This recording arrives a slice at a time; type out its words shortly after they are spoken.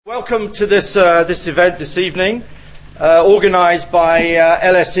welcome to this event this evening, organised by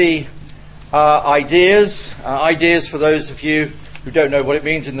LSE IDEAS. IDEAS, for those of you who don't know what it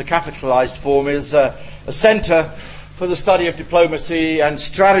means in the capitalised form, is a centre for the study of diplomacy and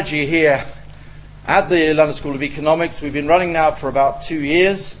strategy here at the London School of Economics. We've been running now for about 2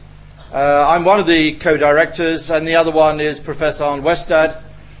 years. I'm one of the co-directors, and the other one is Professor Arne Westad,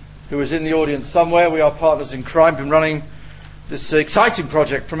 who is in the audience somewhere. We are partners in crime, been running this exciting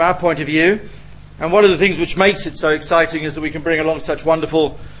project from our point of view. And one of the things which makes it so exciting is that we can bring along such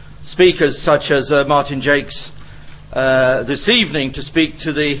wonderful speakers such as Martin Jacques this evening to speak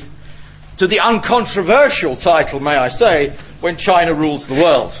to the uncontroversial title, may I say, When China Rules the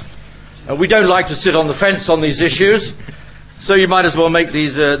World. We don't like to sit on the fence on these issues, so you might as well make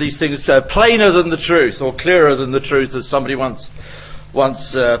these things plainer than the truth, or clearer than the truth, as somebody once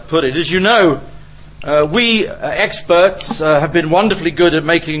put it. As you know, we experts have been wonderfully good at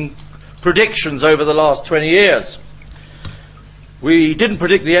making predictions over the last 20 years. We didn't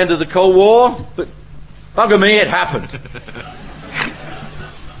predict the end of the Cold War, but bugger me, it happened.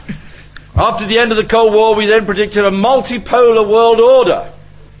 After the end of the Cold War, we then predicted a multipolar world order.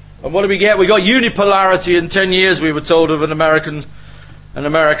 And what did we get? We got unipolarity in 10 years, we were told, of a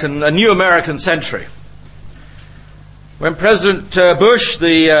new American century. When President Bush,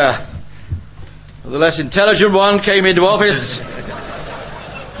 the less intelligent one, came into office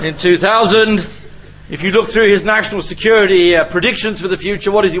in 2000, if you look through his national security predictions for the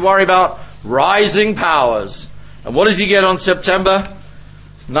future, what does he worry about? Rising powers. And what does he get on September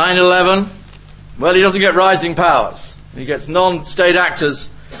 9/11? Well, he doesn't get rising powers. He gets non-state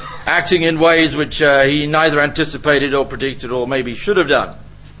actors acting in ways which he neither anticipated or predicted, or maybe should have done.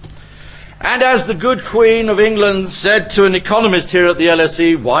 And as the good Queen of England said to an economist here at the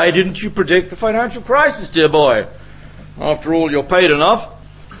LSE, why didn't you predict the financial crisis, dear boy? After all, you're paid enough.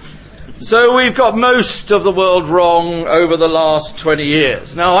 So we've got most of the world wrong over the last 20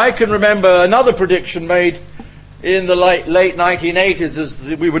 years. Now, I can remember another prediction made in the late 1980s,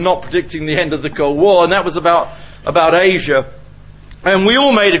 as we were not predicting the end of the Cold War, and that was about Asia. And we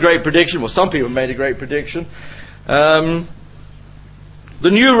all made a great prediction, well, some people made a great prediction. The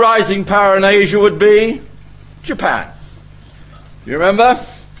new rising power in Asia would be Japan. You remember?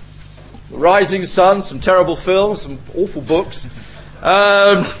 The Rising Sun, some terrible films, some awful books.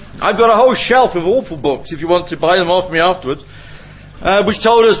 I've got a whole shelf of awful books, if you want to buy them off me afterwards, which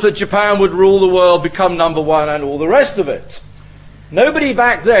told us that Japan would rule the world, become number one, and all the rest of it. Nobody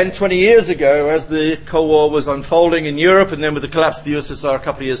back then, 20 years ago, as the Cold War was unfolding in Europe, and then with the collapse of the USSR a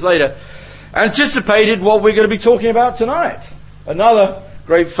couple of years later, anticipated what we're going to be talking about tonight. Another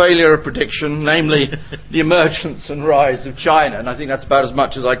great failure of prediction, namely the emergence and rise of China. And I think that's about as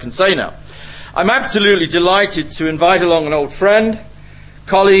much as I can say now. I'm absolutely delighted to invite along an old friend,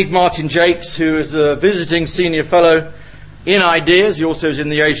 colleague Martin Jacques, who is a visiting senior fellow in IDEAS. He also is in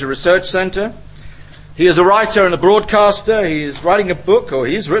the Asia Research Centre. He is a writer and a broadcaster. He is writing a book, or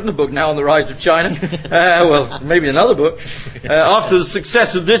he's written a book now on the rise of China. Well, maybe another book. After the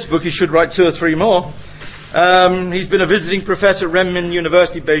success of this book, he should write 2 or 3 more. He's been a visiting professor at Renmin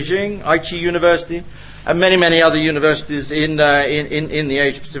University, Beijing, Aichi University, and many, many other universities in the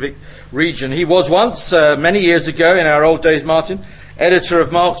Asia-Pacific region. He was once, many years ago, in our old days, Martin, editor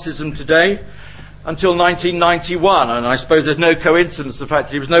of Marxism Today, until 1991. And I suppose there's no coincidence the fact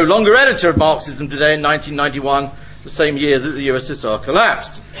that he was no longer editor of Marxism Today in 1991, the same year that the USSR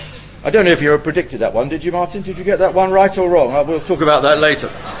collapsed. I don't know if you predicted that one, did you, Martin? Did you get that one right or wrong? We'll talk about that later.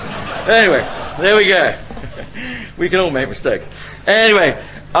 Anyway, there we go. We can all make mistakes. Anyway,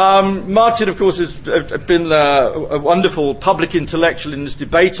 Martin, of course, has been a wonderful public intellectual in this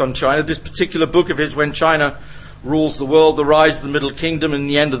debate on China. This particular book of his, When China Rules the World, The Rise of the Middle Kingdom and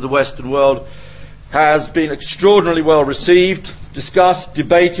the End of the Western World, has been extraordinarily well received, discussed,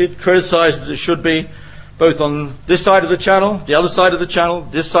 debated, criticised as it should be, both on this side of the channel, the other side of the channel,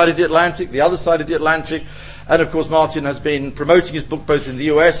 this side of the Atlantic, the other side of the Atlantic. And, of course, Martin has been promoting his book both in the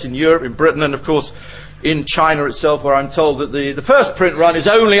US, in Europe, in Britain, and, of course, in China itself, where I'm told that the first print run is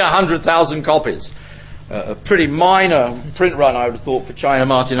only 100,000 copies. A pretty minor print run, I would have thought, for China,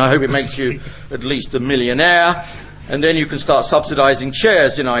 Martin. I hope it makes you at least a millionaire. And then you can start subsidising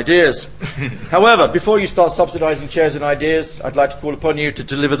chairs in IDEAS. However, before you start subsidising chairs in IDEAS, I'd like to call upon you to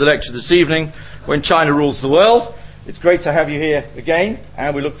deliver the lecture this evening, When China Rules the World. It's great to have you here again,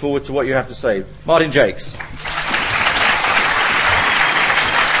 and we look forward to what you have to say. Martin Jacques.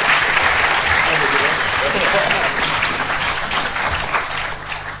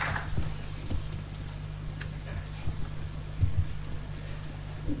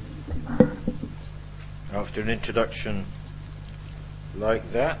 After an introduction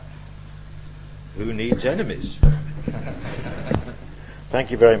like that, Who needs enemies? Thank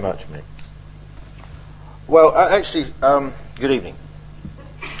you very much, Mick. Well, actually, good evening.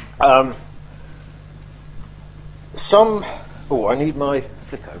 I need my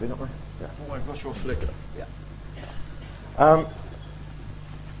flicker. Have you got one? Yeah. Oh, I've got your flicker. Yeah.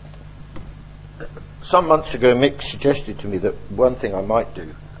 Some months ago, Mick suggested to me that one thing I might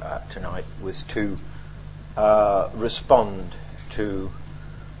do tonight was to respond to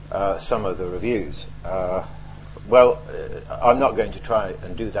some of the reviews. I'm not going to try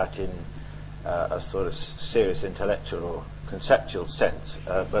and do that in a sort of serious intellectual or conceptual sense,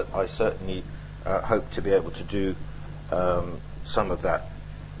 but I certainly hope to be able to do some of that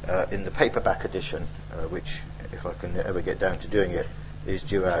in the paperback edition, which, if I can ever get down to doing it, is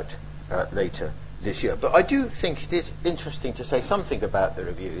due out later this year. But I do think it is interesting to say something about the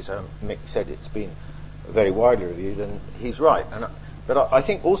reviews. Mick said it's been very widely reviewed, and he's right. But I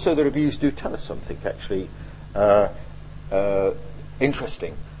think also the reviews do tell us something actually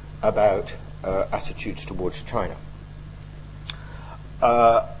interesting about attitudes towards China.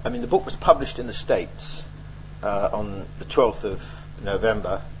 The book was published in the States on the 12th of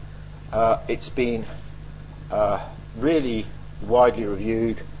November. It's been really widely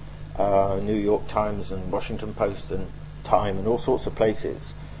reviewed, New York Times and Washington Post and Time and all sorts of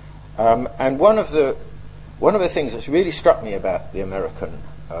places. And one of the things that's really struck me about the American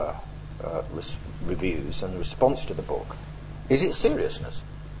reviews and the response to the book is its seriousness.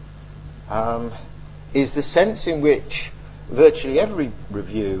 Is the sense in which virtually every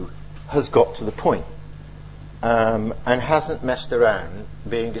review has got to the point and hasn't messed around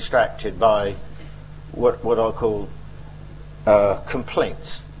being distracted by what I'll call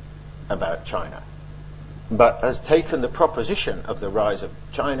complaints about China, but has taken the proposition of the rise of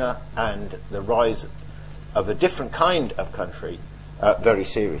China and the rise of a different kind of country very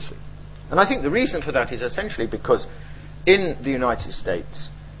seriously. And I think the reason for that is essentially because in the United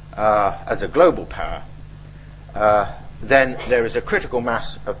States, as a global power, then there is a critical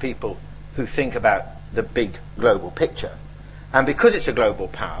mass of people who think about the big global picture. And because it's a global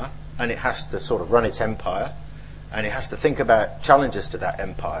power, and it has to sort of run its empire, and it has to think about challenges to that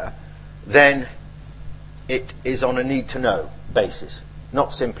empire, then it is on a need-to-know basis,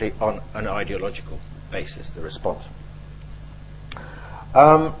 not simply on an ideological basis, the response.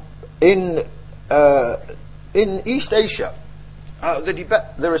 In East Asia,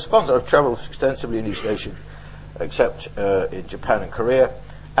 the response, I've travelled extensively in East Asia, except in Japan and Korea,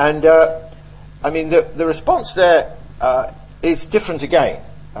 and the response there is different again.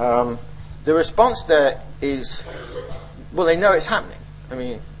 The response there is, well, they know it's happening.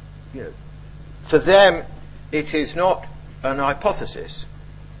 For them, it is not an hypothesis.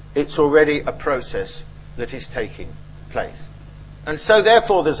 It's already a process that is taking place. And so,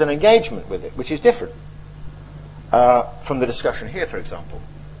 therefore, there's an engagement with it, which is different from the discussion here, for example.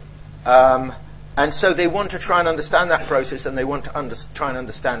 And so they want to try and understand that process, and they want to try and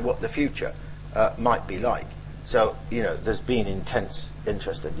understand what the future might be like. So, there's been intense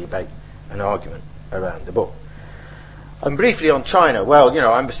interest and debate and argument around the book. And briefly on China, well,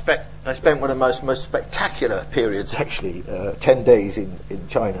 I spent one of the most spectacular periods, actually, 10 days in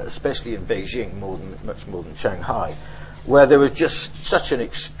China, especially in Beijing, much more than Shanghai, where there was just such an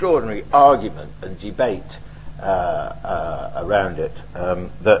extraordinary argument and debate around it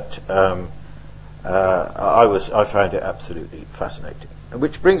that I found it absolutely fascinating. And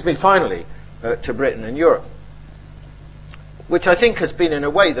which brings me finally to Britain and Europe, which I think has been in a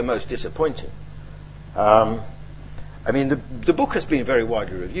way the most disappointing. The book has been very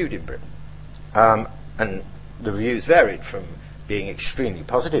widely reviewed in Britain, and the reviews varied from being extremely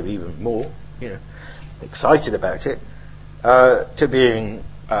positive, even more, excited about it, to being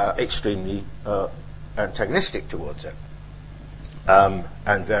extremely antagonistic towards it,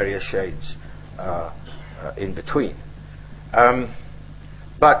 and various shades in between.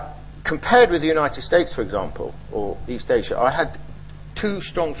 But compared with the United States, for example, or East Asia, I had two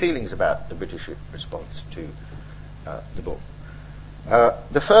strong feelings about the British response to the book.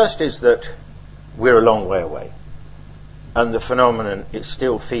 The first is that we're a long way away, and the phenomenon, it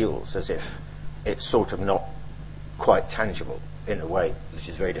still feels as if it's sort of not quite tangible in a way which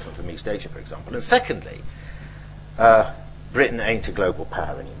is very different from East Asia, for example. And secondly, Britain ain't a global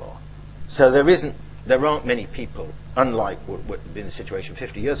power anymore. So there aren't many people, unlike what would have been the situation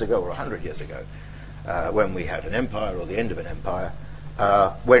 50 years ago or 100 years ago, when we had an empire or the end of an empire,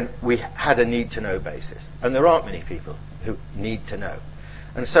 when we had a need-to-know basis. And there aren't many people who need to know.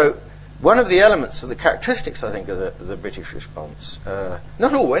 And so one of the elements of the characteristics, I think, of the British response,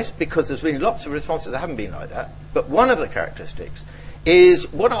 not always, because there's been lots of responses that haven't been like that, but one of the characteristics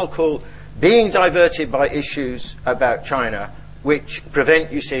is what I'll call being diverted by issues about China which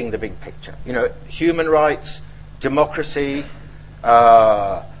prevent you seeing the big picture. You know, human rights, democracy,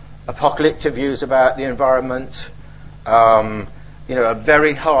 apocalyptic views about the environment, you know, a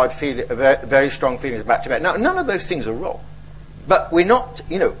very strong feelings about Tibet. Now, none of those things are wrong. But we're not,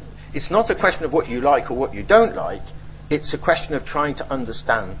 you know, it's not a question of what you like or what you don't like. It's a question of trying to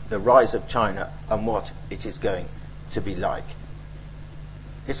understand the rise of China and what it is going to be like.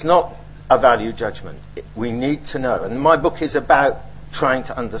 It's not a value judgment. We need to know. And my book is about trying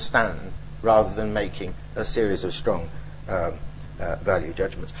to understand rather than making a series of strong value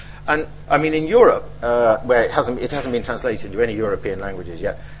judgments. And I mean, in Europe, where it hasn't been translated into any European languages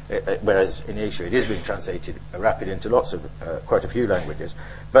yet, whereas in Asia it is being translated rapidly into quite a few languages.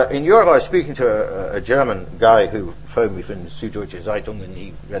 But in Europe, I was speaking to a German guy who phoned me from the Süddeutsche Zeitung, and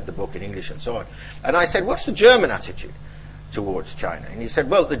he read the book in English and so on. And I said, "What's the German attitude towards China?" And he said,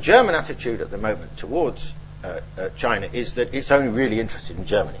 "Well, the German attitude at the moment towards China is that it's only really interested in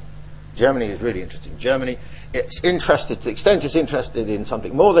Germany. Germany is really interested in Germany. It's interested, to the extent it's interested in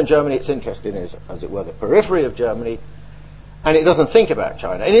something more than Germany, it's interested in, as it were, the periphery of Germany, and it doesn't think about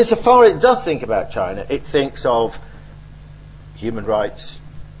China. And insofar it does think about China, it thinks of human rights,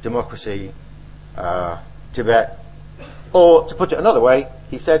 democracy, Tibet, or, to put it another way,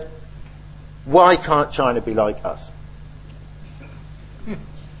 he said, why can't China be like us?"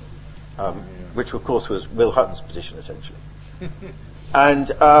 Which, of course, was Will Hutton's position, essentially. And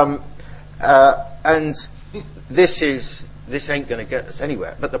this ain't going to get us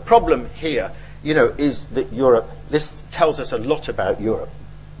anywhere. But the problem here, you know, is that Europe, this tells us a lot about Europe,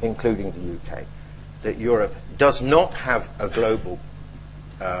 including the UK, that Europe does not have a global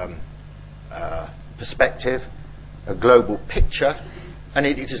perspective, a global picture, and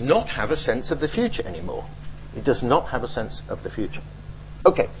it does not have a sense of the future anymore. It does not have a sense of the future.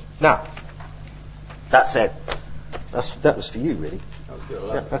 Okay, now, that said, that was for you, really. That was good.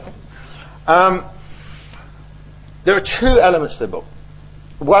 Yeah, okay. There are two elements to the book.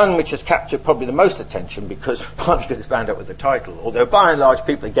 One which has captured probably the most attention, partly because it's bound up with the title, although by and large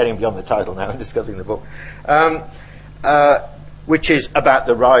people are getting beyond the title now and discussing the book, which is about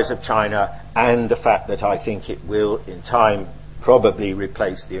the rise of China and the fact that I think it will, in time, probably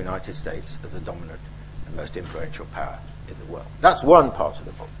replace the United States as the dominant and most influential power in the world. That's one part of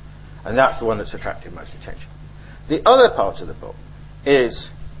the book, and that's the one that's attracted most attention. The other part of the book is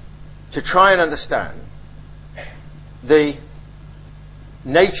to try and understand the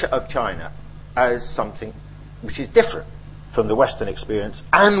nature of China as something which is different from the Western experience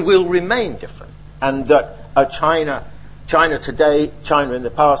and will remain different, and that China today, China in the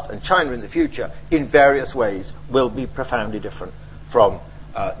past, and China in the future, in various ways, will be profoundly different from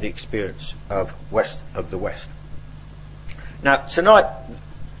the experience of the West. Now, tonight,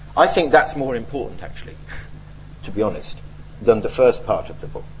 I think that's more important, actually, to be honest, than the first part of the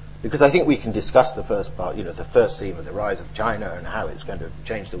book. Because I think we can discuss the first part, you know, the first theme of the rise of China and how it's going to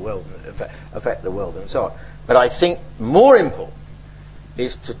change the world and affect the world and so on. But I think more important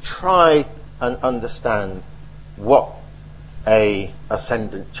is to try and understand what a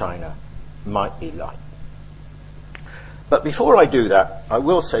ascendant China might be like. But before I do that, I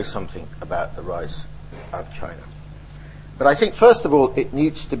will say something about the rise of China. But I think, first of all, it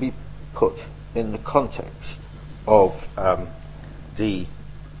needs to be put in the context of the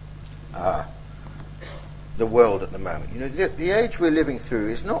world at the moment. You know, the age we're living through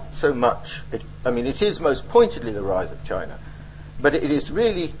is not so much, it is most pointedly the rise of China, but it is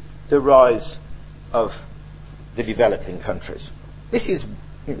really the rise of the developing countries. This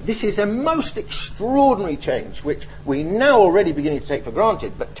is a most extraordinary change, which we now already beginning to take for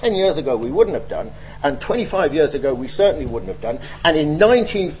granted, but 10 years ago we wouldn't have done, and 25 years ago we certainly wouldn't have done, and in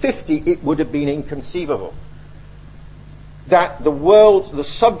 1950 it would have been inconceivable that the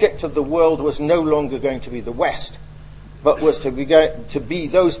subject of the world was no longer going to be the West, but was to be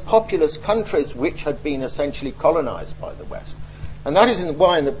those populous countries which had been essentially colonized by the West. And that is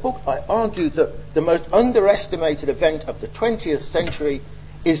why in the book I argue that the most underestimated event of the 20th century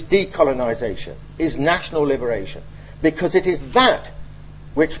is decolonization, is national liberation, because it is that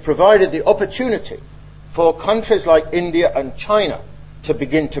which provided the opportunity for countries like India and China to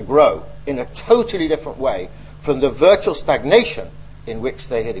begin to grow in a totally different way from the virtual stagnation in which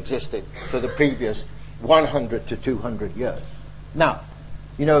they had existed for the previous 100 to 200 years. Now,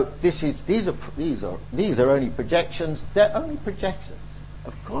 you know, these are only projections. They're only projections.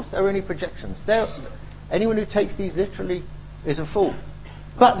 Of course, they're only projections. Anyone who takes these literally is a fool.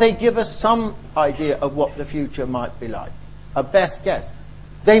 But they give us some idea of what the future might be like, a best guess.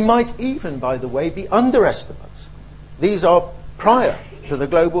 They might even, by the way, be underestimates. These are prior to the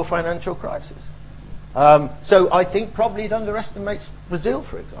global financial crisis. So I think probably it underestimates Brazil,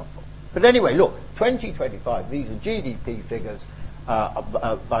 for example. But anyway, look, 2025, these are GDP figures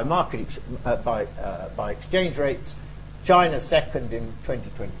by exchange rates. China second in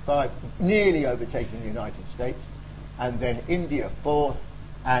 2025, nearly overtaking the United States, and then India fourth,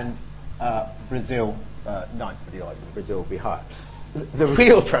 and Brazil ninth. Brazil will be higher. The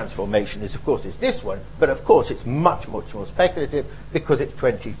real transformation is, of course, this one, but of course it's much, much more speculative because it's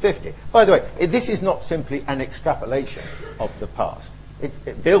 2050. By the way, this is not simply an extrapolation of the past.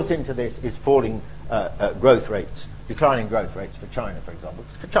 Built into this is falling growth rates, declining growth rates for China, for example.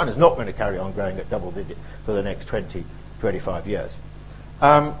 China's not going to carry on growing at double digit for the next 25 years.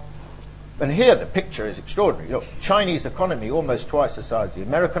 And here the picture is extraordinary. Look, Chinese economy almost twice the size of the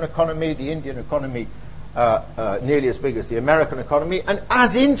American economy, the Indian economy nearly as big as the American economy, and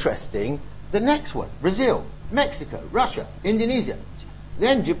as interesting, the next one, Brazil, Mexico, Russia, Indonesia.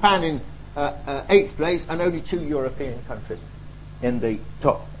 Then Japan in 8th place, and only 2 European countries in the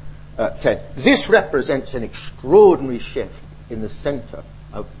top 10. This represents an extraordinary shift in the center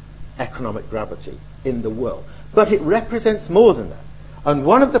of economic gravity in the world. But it represents more than that. And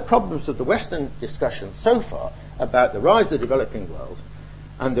one of the problems of the Western discussion so far about the rise of the developing world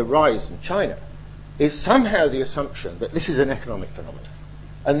and the rise in China is somehow the assumption that this is an economic phenomenon.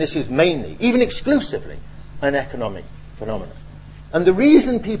 And this is mainly, even exclusively, an economic phenomenon. And the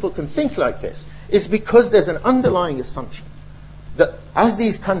reason people can think like this is because there's an underlying assumption that as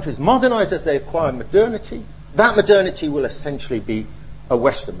these countries modernize, as they acquire modernity, that modernity will essentially be a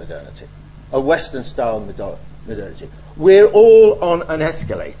Western modernity, a Western-style modernity. We're all on an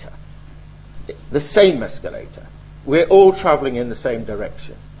escalator, the same escalator. We're all traveling in the same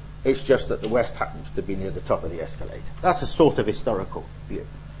direction. It's just that the West happens to be near the top of the escalator. That's a sort of historical view.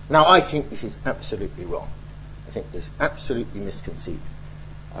 Now, I think this is absolutely wrong. I think it's absolutely misconceived.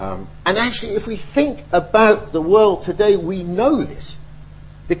 And actually, if we think about the world today, we know this,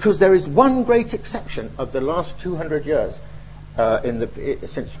 because there is one great exception of the last 200 years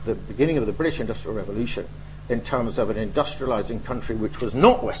since the beginning of the British Industrial Revolution in terms of an industrializing country which was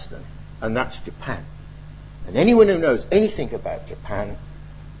not Western, and that's Japan. And anyone who knows anything about Japan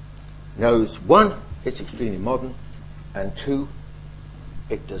knows, one, it's extremely modern, and two,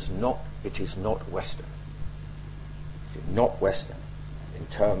 it is not Western. It's not Western in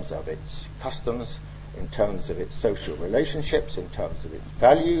terms of its customs, in terms of its social relationships, in terms of its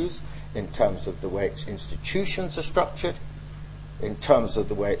values, in terms of the way its institutions are structured, in terms of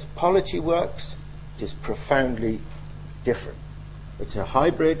the way its polity works. It is profoundly different. It's a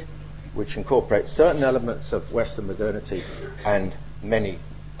hybrid which incorporates certain elements of Western modernity and many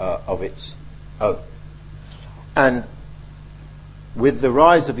of its own. And with the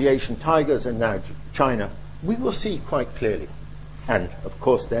rise of the Asian tigers and now China, we will see quite clearly, and of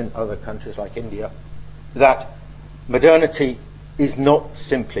course then other countries like India, that modernity is not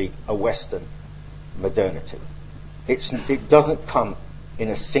simply a Western modernity. It doesn't come in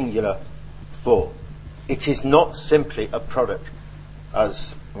a singular form. It is not simply a product,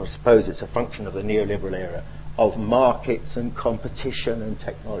 as I suppose it's a function of the neoliberal era, of markets and competition and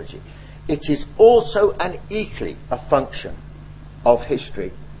technology. It is also and equally a function of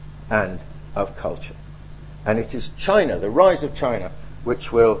history and of culture. And it is China, the rise of China,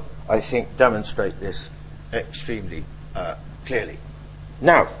 which will, I think, demonstrate this extremely clearly.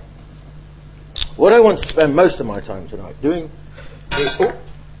 Now, what I want to spend most of my time tonight doing is... Oh,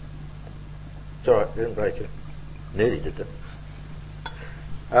 it's all right, didn't break it. Nearly did it.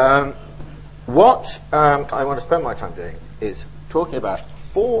 What I want to spend my time doing is talking about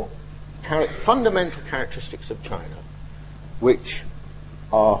four fundamental characteristics of China which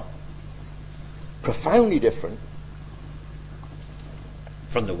are profoundly different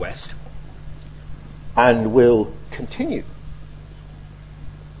from the West and will continue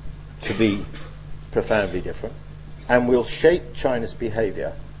to be profoundly different and will shape China's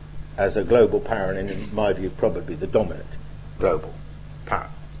behavior as a global power and, in my view, probably the dominant global power.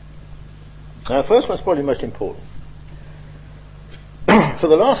 Now, the first one's probably most important. For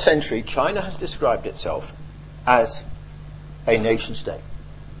the last century, China has described itself as a nation-state.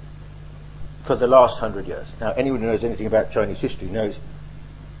 For the last 100 years. Now, anyone who knows anything about Chinese history knows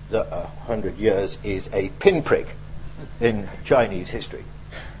that 100 years is a pinprick in Chinese history.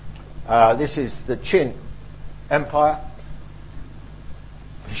 This is the Qin Empire.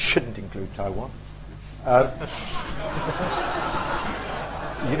 It shouldn't include Taiwan.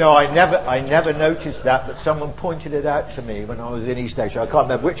 You know, I never noticed that, but someone pointed it out to me when I was in East Asia. I can't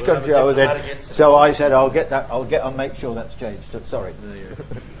remember which country I was in. So I said, I'll make sure that's changed. Sorry.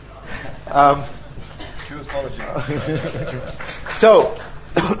 True apologies. So,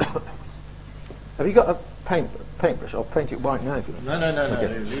 have you got a paintbrush? I'll paint it white now if you want. No.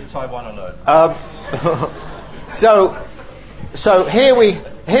 Okay. Leave Taiwan alone. So here we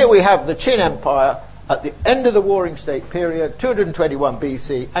have the Qin Empire at the end of the Warring State period, 221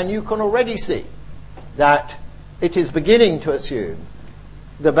 BC, and you can already see that it is beginning to assume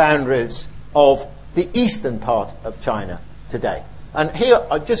the boundaries of the eastern part of China today. And here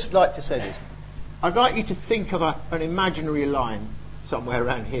I'd just like to say this. I'd like you to think of an imaginary line somewhere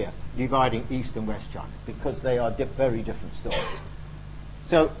around here dividing East and West China, because they are very different stories.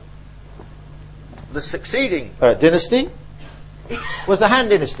 So the succeeding dynasty was the Han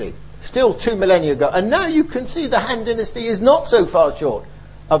Dynasty, still 2 millennia ago. And now you can see the Han Dynasty is not so far short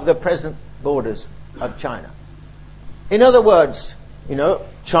of the present borders of China. In other words,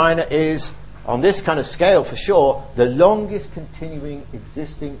 China is, on this kind of scale for sure, the longest continuing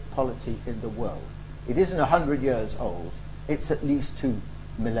existing polity in the world. It isn't 100 years old, it's at least 2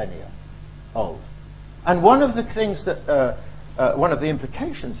 millennia old. And one of the things that, one of the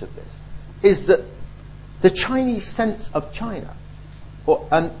implications of this is that the Chinese sense of China,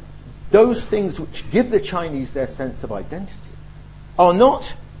 and those things which give the Chinese their sense of identity, are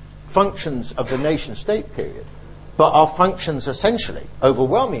not functions of the nation-state period, but are functions essentially,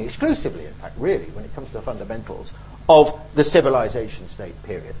 overwhelmingly, exclusively, in fact, really, when it comes to the fundamentals of the civilization-state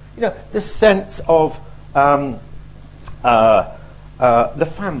period. The sense of the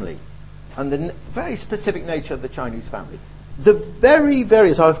family and the very specific nature of the Chinese family. The very,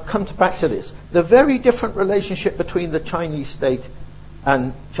 as I've come back to this, the very different relationship between the Chinese state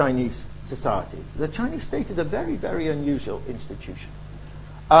and Chinese society. The Chinese state is a very, very unusual institution.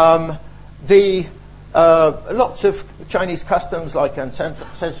 Lots of Chinese customs like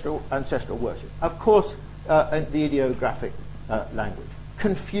ancestral worship. Of course, the ideographic language.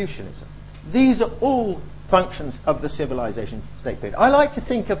 Confucianism. These are all functions of the civilization state period. I like to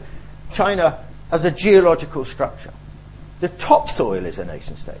think of China as a geological structure. The topsoil is a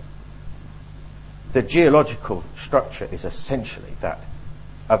nation state. The geological structure is essentially that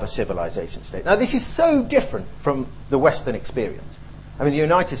of a civilization state. Now, this is so different from the Western experience. I mean, the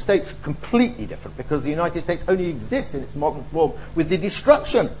United States is completely different, because the United States only exists in its modern form with the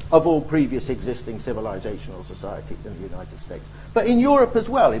destruction of all previous existing civilizational society in the United States. But in Europe as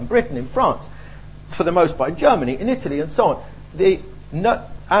well, in Britain, in France, for the most part, in Germany, in Italy, and so on,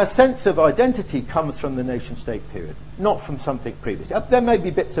 our sense of identity comes from the nation-state period, not from something previous. There may be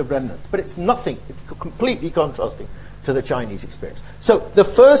bits of remnants, but it's nothing. It's completely contrasting to the Chinese experience. So the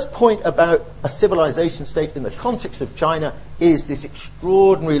first point about a civilization state in the context of China is this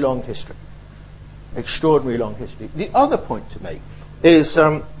extraordinary long history. Extraordinary long history. The other point to make is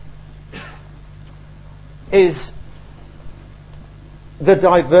the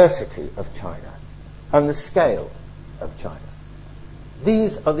diversity of China and the scale of China.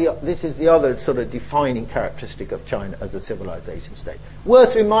 This is the other sort of defining characteristic of China as a civilization state.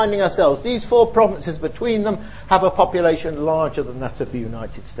 Worth reminding ourselves, these 4 provinces between them have a population larger than that of the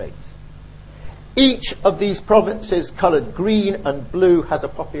United States. Each of these provinces, coloured green and blue, has a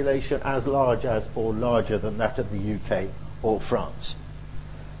population as large as or larger than that of the UK or France.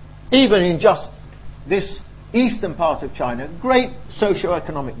 Even in just this eastern part of China, great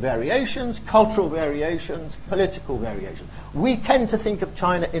socio-economic variations, cultural variations, political variations. We tend to think of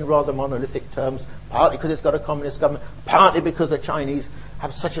China in rather monolithic terms, partly because it's got a communist government, partly because the Chinese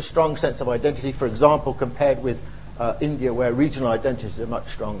have such a strong sense of identity, for example, compared with India, where regional identities are much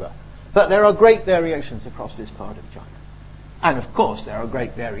stronger. But there are great variations across this part of China. And of course, there are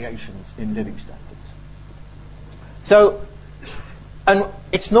great variations in living standards. So, and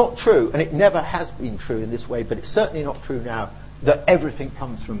it's not true, and it never has been true in this way, but it's certainly not true now, that everything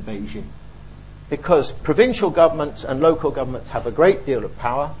comes from Beijing. Because provincial governments and local governments have a great deal of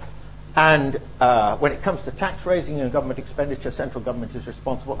power, and when it comes to tax raising and government expenditure, central government is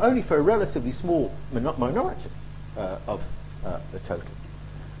responsible only for a relatively small minority of the total.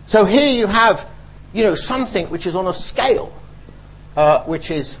 So here you have, something which is on a scale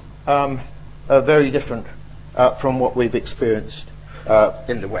which is very different from what we've experienced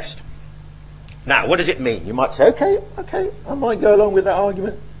in the West. Now, what does it mean? You might say, okay, I might go along with that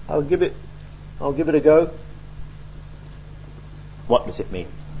argument. I'll give it a go. What does it mean?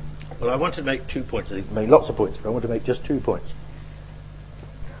 Well, I want to make 2 points. I think I made lots of points, but I want to make just 2 points.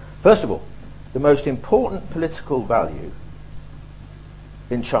 First of all, the most important political value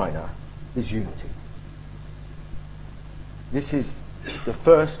in China is unity. This is the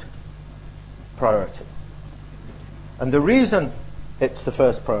first priority. And the reason it's the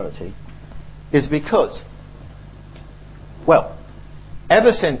first priority is because, well,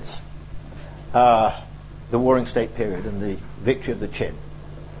 ever since the Warring State period and the victory of the Qin.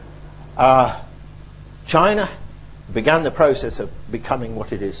 China began the process of becoming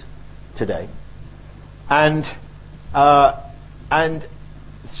what it is today. And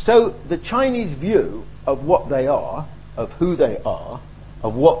so the Chinese view of what they are, of who they are,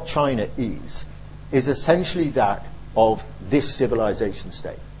 of what China is essentially that of this civilization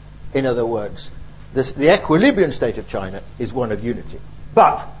state. In other words, the equilibrium state of China is one of unity.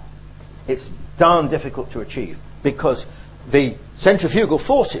 But it's darn difficult to achieve because the centrifugal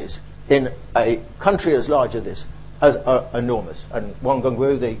forces in a country as large as this are enormous. And Wang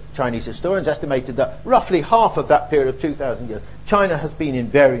Gungwu, the Chinese historians, estimated that roughly half of that period of 2,000 years, China has been in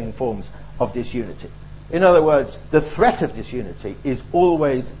varying forms of disunity. In other words, the threat of disunity is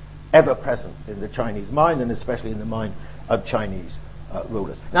always ever present in the Chinese mind, and especially in the mind of Chinese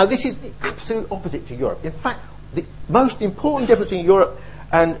rulers. Now, this is the absolute opposite to Europe. In fact, the most important difference between Europe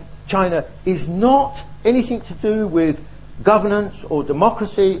and China is not anything to do with governance or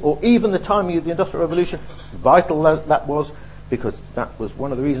democracy or even the timing of the Industrial Revolution. Vital that was, because that was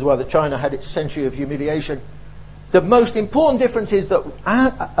one of the reasons why China had its century of humiliation. The most important difference is that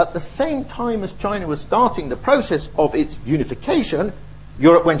at the same time as China was starting the process of its unification,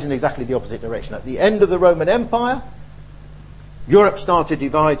 Europe went in exactly the opposite direction. At the end of the Roman Empire, Europe started to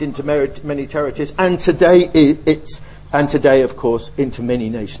divide into many territories, and today, of course, into many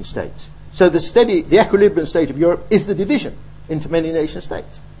nation states. So the equilibrium state of Europe is the division into many nation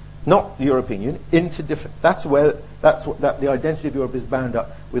states, not the European Union, into different. That's what the identity of Europe is bound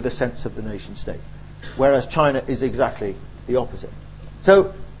up with a sense of the nation state, whereas China is exactly the opposite.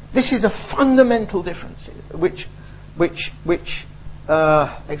 So this is a fundamental difference, which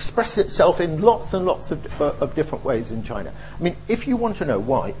expresses itself in lots and lots of different ways in China. I mean, if you want to know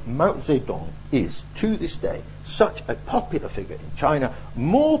why Mao Zedong is, to this day, such a popular figure in China,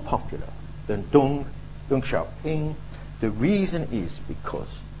 more popular than Deng Xiaoping, the reason is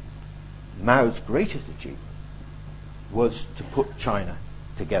because Mao's greatest achievement was to put China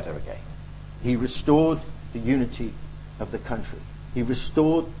together again. He restored the unity of the country. He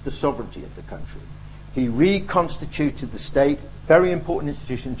restored the sovereignty of the country. He reconstituted the state, very important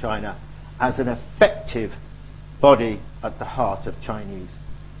institution in China, as an effective body at the heart of Chinese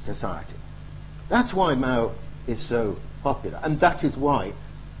society. That's why Mao is so popular, and that is why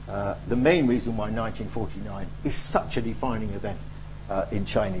the main reason why 1949 is such a defining event in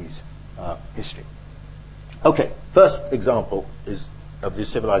Chinese history. Okay, first example of the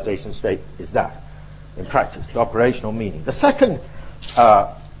civilization state is that, in practice, the operational meaning. The second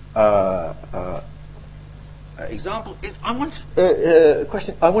example is I want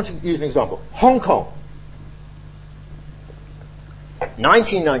to use an example. Hong Kong,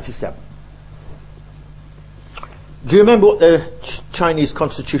 1997. Do you remember what the Chinese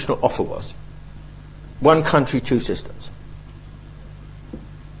constitutional offer was? One country, two systems.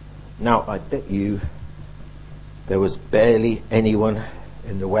 Now, I bet you there was barely anyone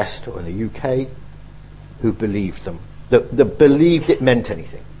in the West or in the UK who believed them, that believed it meant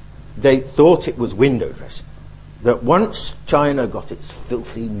anything. They thought it was window dressing. That once China got its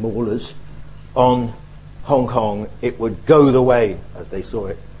filthy maulers on Hong Kong, it would go the way, as they saw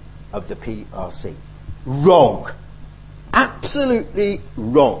it, of the PRC. Wrong. Absolutely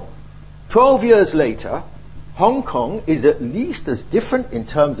wrong. 12 years later, Hong Kong is at least as different in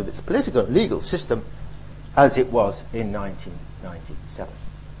terms of its political and legal system as it was in 1997.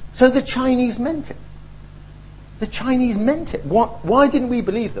 So the Chinese meant it. The Chinese meant it. Why didn't we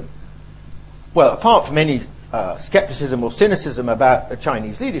believe them? Well, apart from any skepticism or cynicism about the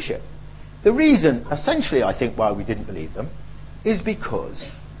Chinese leadership, the reason, essentially, I think, why we didn't believe them is because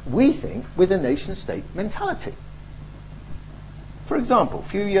we think with a nation-state mentality. For example, a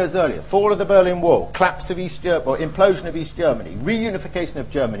few years earlier, fall of the Berlin Wall, collapse of East Germany, or implosion of East Germany, reunification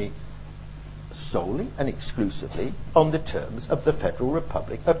of Germany, solely and exclusively on the terms of the Federal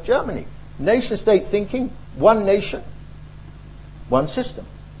Republic of Germany. Nation-state thinking, one nation, one system.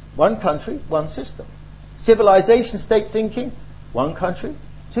 One country, one system. Civilization state thinking, one country,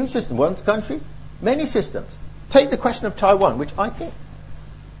 two systems. One country, many systems. Take the question of Taiwan, which I think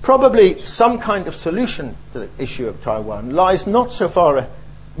probably some kind of solution to the issue of Taiwan lies not so far.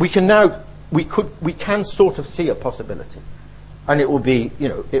 We can sort of see a possibility, and it will be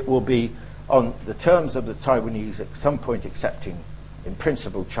on the terms of the Taiwanese at some point accepting, in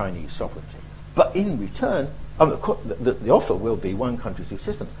principle, Chinese sovereignty. But in return, the offer will be one country, two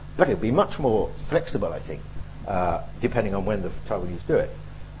systems, but it'll be much more flexible, I think, depending on when the Taiwanese do it,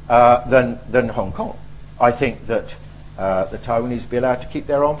 than Hong Kong. I think that the Taiwanese will be allowed to keep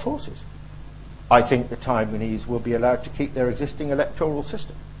their armed forces. I think the Taiwanese will be allowed to keep their existing electoral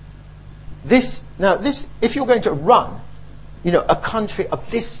system. If you're going to run a country of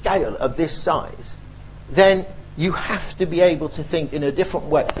this scale, of this size, then you have to be able to think in a different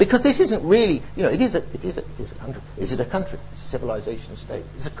way. Because this isn't really, it is a country. Is it a country? It's a civilization state.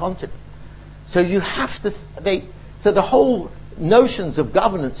 It's a continent. So you have to, so the whole notions of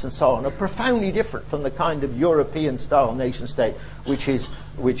governance and so on are profoundly different from the kind of European-style nation-state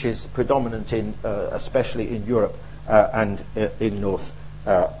which is predominant in, especially in Europe and in North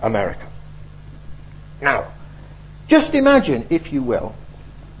America. Now, just imagine, if you will,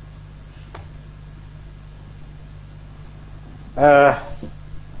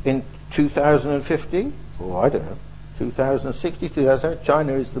 in 2050, or I don't know, 2060, 2070,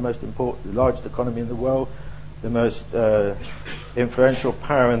 China is the most important, the largest economy in the world, the most influential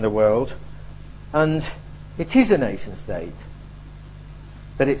power in the world, and it is a nation state,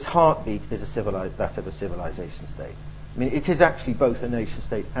 but its heartbeat is that of a civilization state. I mean, it is actually both a nation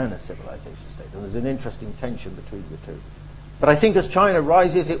state and a civilization state, and there's an interesting tension between the two. But I think as China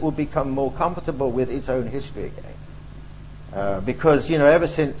rises, it will become more comfortable with its own history again. Because, ever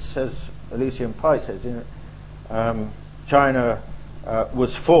since, as Elysium Pi says, China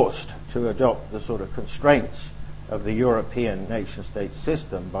was forced to adopt the sort of constraints of the European nation-state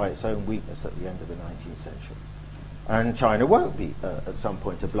system by its own weakness at the end of the 19th century. And China won't be, at some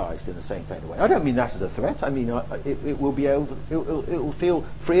point, obliged in the same kind of way. I don't mean that as a threat. I mean, it will be able to, it will feel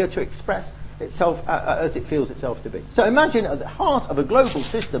freer to express itself as it feels itself to be. So imagine at the heart of a global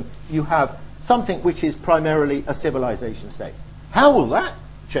system, you have something which is primarily a civilization state. How will that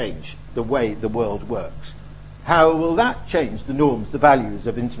change the way the world works? How will that change the norms, the values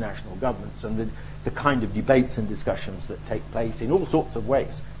of international governments and the kind of debates and discussions that take place in all sorts of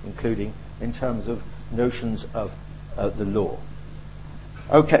ways, including in terms of notions of the law?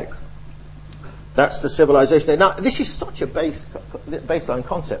 Okay, that's the civilization. Now, this is such a baseline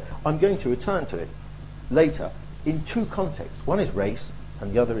concept. I'm going to return to it later in two contexts. One is race,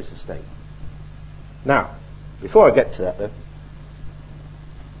 and the other is the state. Now, before I get to that, though,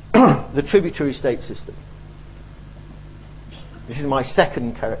 the tributary state system. This is my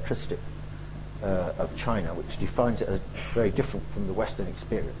second characteristic of China, which defines it as very different from the Western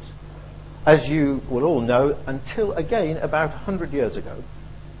experience. As you will all know, until, again, about 100 years ago,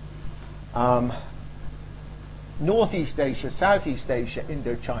 Northeast Asia, Southeast Asia,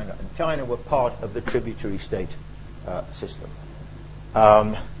 Indochina, and China were part of the tributary state system.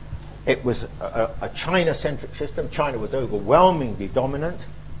 It was a China-centric system. China was overwhelmingly dominant.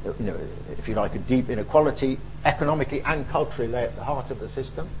 If you like, a deep inequality, economically and culturally, lay at the heart of the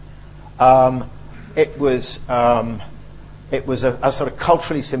system. It was a sort of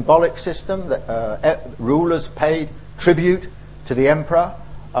culturally symbolic system that rulers paid tribute to the emperor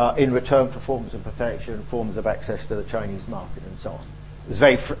in return for forms of protection, forms of access to the Chinese market, and so on.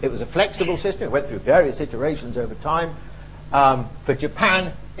 It was a flexible system. It went through various iterations over time. For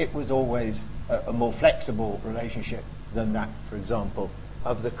Japan, it was always a more flexible relationship than that, for example,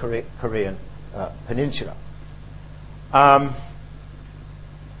 of the Korean peninsula. And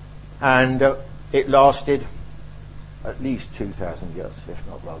it lasted at least 2,000 years, if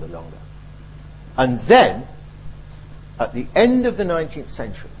not rather longer. And then, at the end of the 19th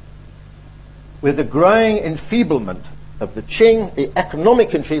century, with the growing enfeeblement of the Qing, the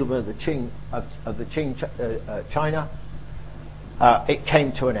economic enfeeblement of the Qing China, it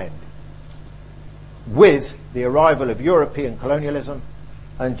came to an end with the arrival of European colonialism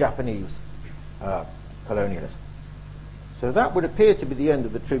and Japanese colonialism. So that would appear to be the end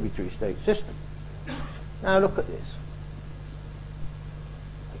of the tributary state system. Now look at this.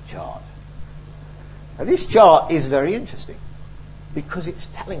 The chart. Now this chart is very interesting because it's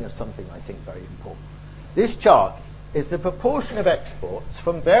telling us something, I think, very important. This chart is the proportion of exports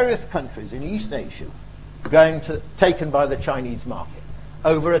from various countries in East Asia taken by the Chinese market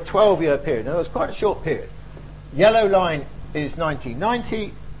over a 12-year period. Now, it was quite a short period. Yellow line is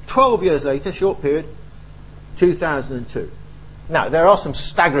 1990. 12 years later, short period, 2002. Now, there are some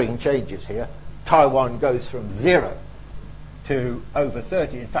staggering changes here. Taiwan goes from 0 to over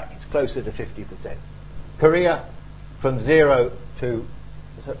 30. In fact, it's closer to 50%. Korea from 0 to,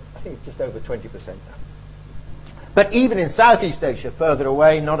 I think it's just over 20% now. But even in Southeast Asia, further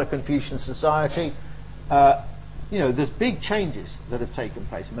away, not a Confucian society, there's big changes that have taken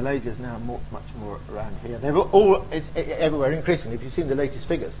place. Malaysia is now much more around here. They're it's everywhere increasingly. If you've seen the latest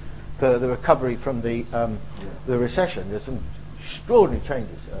figures for the recovery from the recession, there's some extraordinary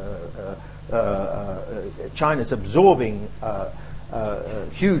changes. China's absorbing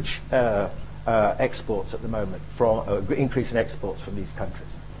huge exports at the moment, from increase in exports from these countries.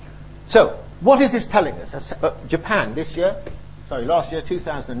 So, what is this telling us? Japan last year,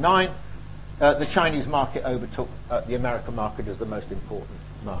 2009, the Chinese market overtook the American market as the most important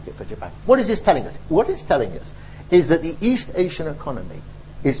market for Japan. What is this telling us? What it's telling us is that the East Asian economy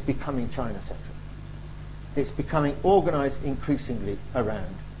is becoming China-centric. It's becoming organized increasingly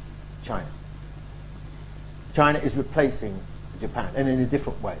around China. China is replacing Japan, and in a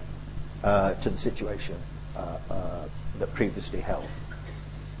different way to the situation that previously held.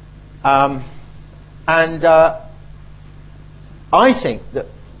 I think that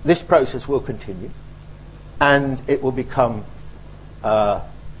this process will continue, and it will become a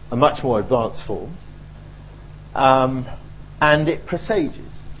much more advanced form, and it presages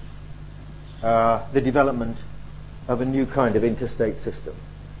the development of a new kind of interstate system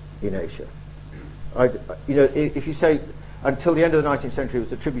in Asia. If you say until the end of the 19th century it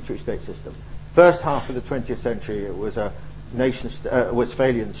was a tributary state system, first half of the 20th century it was a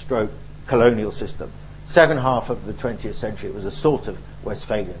Westphalian stroke colonial system. Second half of the 20th century it was a sort of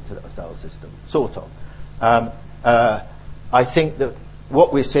Westphalian style system, sort of. I think that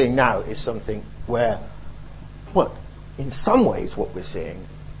what we're seeing now is something where, well, in some ways what we're seeing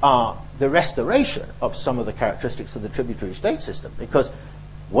are the restoration of some of the characteristics of the tributary state system, because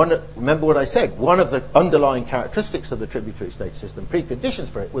remember what I said, one of the underlying characteristics of the tributary state system, preconditions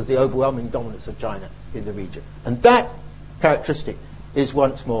for it, was the overwhelming dominance of China in the region. And that characteristic is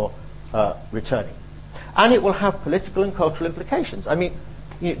once more returning. And it will have political and cultural implications. I mean,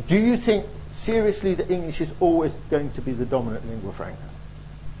 do you think seriously that English is always going to be the dominant lingua franca?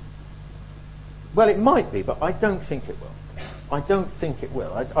 Well, it might be, but I don't think it will. I don't think it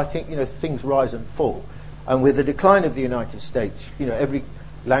will. I think, things rise and fall. And with the decline of the United States, every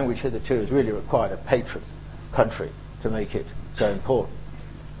language hitherto has really required a patron country to make it so important.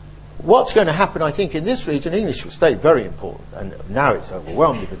 What's going to happen, I think, in this region, English will stay very important, and now it's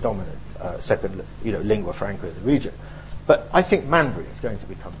overwhelmingly the dominant second, lingua franca of the region. But I think Mandarin is going to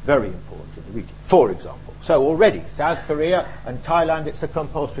become very important in the region, for example. So already, South Korea and Thailand, it's a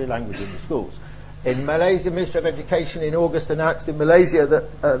compulsory language in the schools. In Malaysia, Ministry of Education in August announced in Malaysia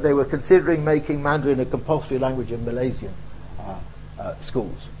that they were considering making Mandarin a compulsory language in Malaysian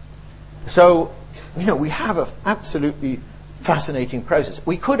schools. So, we have an absolutely fascinating process.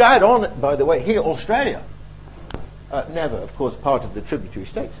 We could add on, by the way, here, Australia. Never, of course, part of the tributary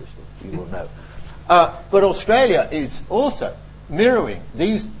state system, you will know. But Australia is also mirroring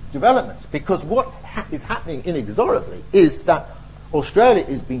these developments, because what is happening inexorably is that Australia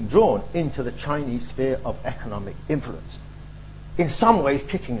is being drawn into the Chinese sphere of economic influence, in some ways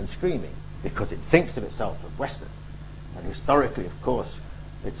kicking and screaming, because it thinks of itself as Western. And historically, of course,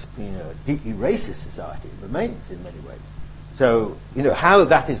 it's been a deeply racist society. It remains in many ways. So, how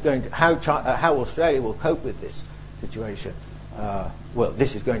that is going to, how Australia will cope with this situation, well,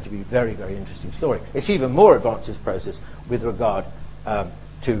 this is going to be a very, very interesting story. It's even more advanced, this process, with regard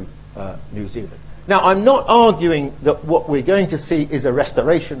to New Zealand. Now, I'm not arguing that what we're going to see is a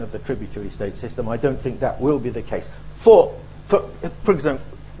restoration of the tributary state system. I don't think that will be the case. For example,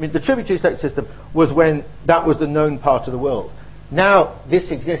 the tributary state system was when that was the known part of the world. Now, this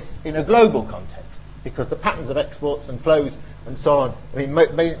exists in a global context, because the patterns of exports and flows and so on,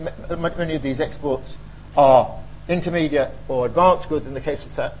 many of these exports are intermediate or advanced goods, in the case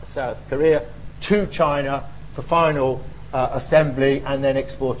of South Korea, to China for final assembly and then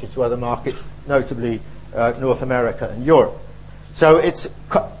exported to other markets, notably North America and Europe. So it's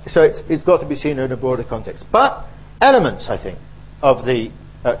got to be seen in a broader context. But elements, I think, of the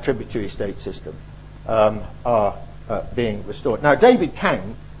tributary state system are being restored. Now, David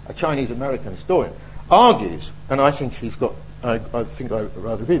Kang, a Chinese-American historian, argues, and I think I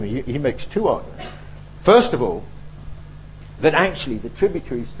rather agree with him, he makes two arguments. First of all, that actually the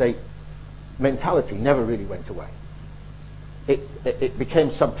tributary state mentality never really went away. It became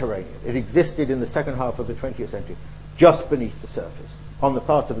subterranean. It existed in the second half of the 20th century, just beneath the surface, on the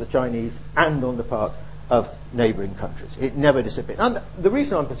part of the Chinese and on the part of neighbouring countries. It never disappeared. And the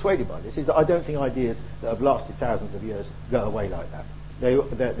reason I'm persuaded by this is that I don't think ideas that have lasted thousands of years go away like that.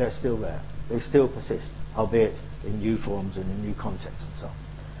 They're still there. They still persist, albeit in new forms and in new contexts and so on.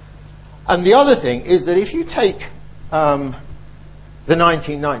 And the other thing is that if you take the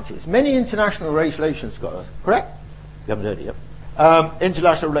 1990s, many international relations scholars, correct? You haven't heard it yet.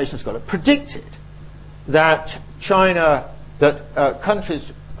 International relations scholars predicted that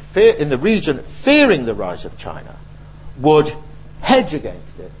countries in the region fearing the rise of China would hedge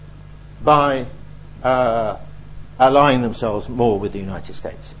against it by allying themselves more with the United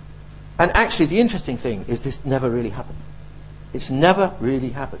States. And actually, the interesting thing is this never really happened. It's never really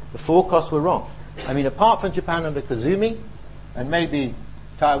happened. The forecasts were wrong. I mean, apart from Japan under Kazumi, and maybe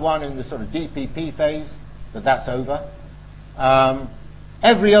Taiwan in the sort of DPP phase, that's over.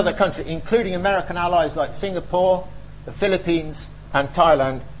 every other country, including American allies like Singapore, the Philippines, and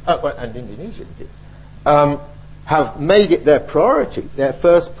Thailand, and Indonesia, have made it their priority, their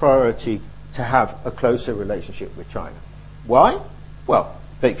first priority, to have a closer relationship with China. Why? Well,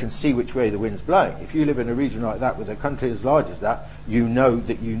 they can see which way the wind's blowing. If you live in a region like that with a country as large as that, you know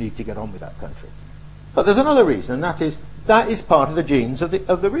that you need to get on with that country. But there's another reason, and that is part of the genes of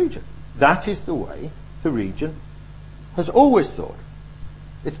the region. That is the way the region has always thought.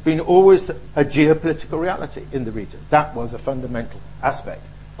 It's been always a geopolitical reality in the region. That was a fundamental aspect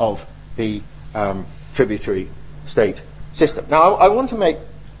of the tributary state system. Now, I want to make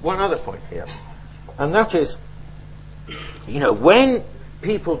one other point here, and that is, when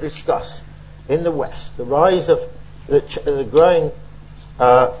people discuss in the West the rise of the growing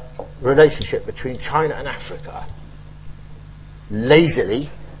relationship between China and Africa, lazily,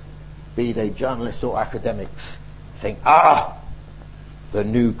 be they journalists or academics, think, the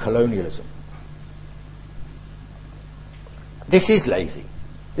new colonialism. This is lazy.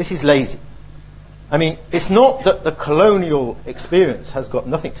 I mean, it's not that the colonial experience has got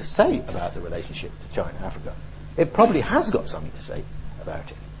nothing to say about the relationship to China and Africa. It probably has got something to say about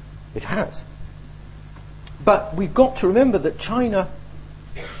it. It has. But we've got to remember that China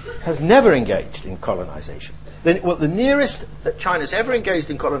has never engaged in colonization. The nearest that China's ever engaged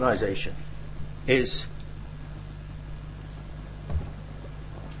in colonization is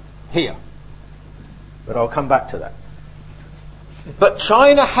here. But I'll come back to that. But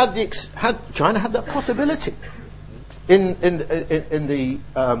China had that possibility during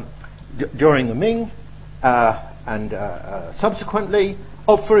the Ming and subsequently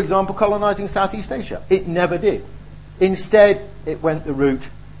of, for example, colonizing Southeast Asia. It never did. Instead, it went the route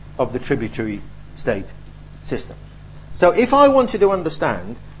of the tributary state system. So, if I wanted to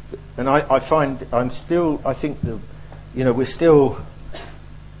understand, and I think we're still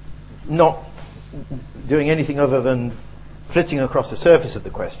not doing anything other than flitting across the surface of the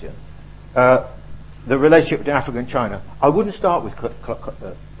question, the relationship between Africa and China, I wouldn't start with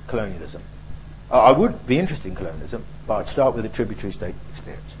colonialism. I would be interested in colonialism, but I'd start with the tributary state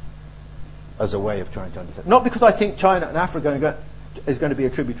experience as a way of trying to understand. Not because I think China and Africa is going to be a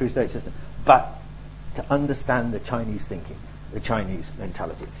tributary state system, but to understand the Chinese thinking, the Chinese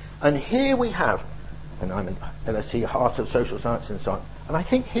mentality. And here we have, and I'm an LSE, Heart of Social Science and so on, and I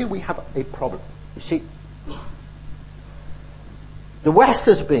think here we have a problem. You see, the West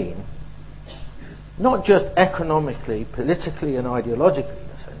has been, not just economically, politically and ideologically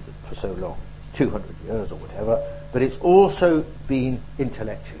for so long, 200 years or whatever, but it's also been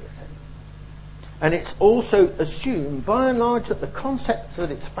intellectually ascended. And it's also assumed, by and large, that the concepts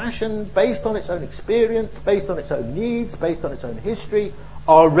that it's fashioned, based on its own experience, based on its own needs, based on its own history,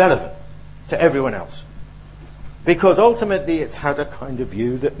 are relevant to everyone else. Because ultimately it's had a kind of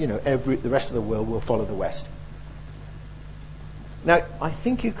view that, the rest of the world will follow the West. Now, I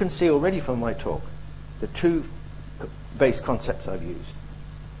think you can see already from my talk the two base concepts I've used,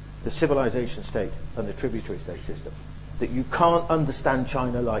 the civilization state and the tributary state system, that you can't understand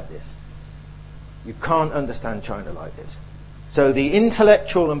China like this. You can't understand China like this. So the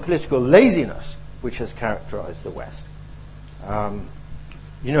intellectual and political laziness which has characterized the West,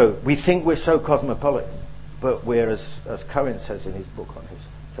 we think we're so cosmopolitan, but we're, as Cohen says in his book on his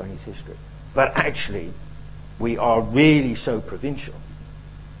Chinese history, but actually we are really so provincial.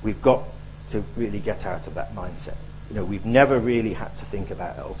 We've got to really get out of that mindset. We've never really had to think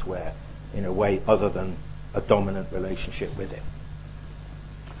about elsewhere in a way other than a dominant relationship with it.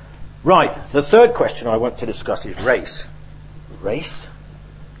 Right, the third question I want to discuss is race. Race?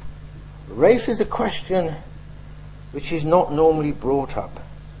 Race is a question which is not normally brought up.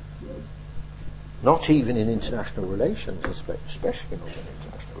 Not even in international relations, especially not in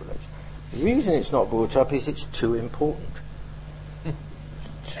international relations. The reason it's not brought up is it's too important.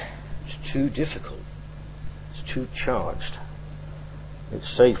 It's too difficult. It's too charged. It's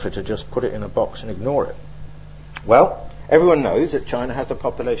safer to just put it in a box and ignore it. Well, everyone knows that China has a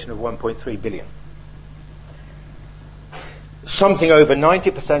population of 1.3 billion. Something over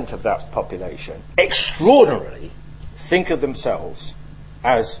 90% of that population extraordinarily think of themselves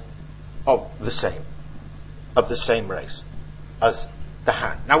as of the same race as the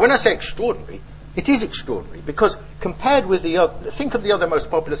Han. Now, when I say extraordinary, it is extraordinary because compared with think of the other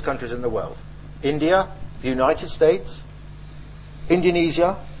most populous countries in the world: India, the United States,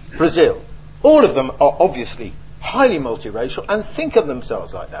 Indonesia, Brazil. All of them are obviously highly multiracial and think of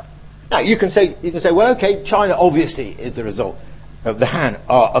themselves like that. Now, you can say, well, okay, China obviously is the result of the Han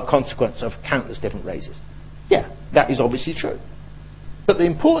are a consequence of countless different races. Yeah, that is obviously true. But the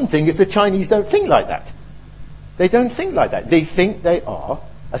important thing is the Chinese don't think like that. They don't think like that. They think they are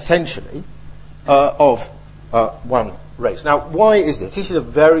essentially of one race. Now, why is this? This is a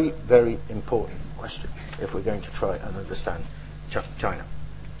very, very important question if we're going to try and understand China.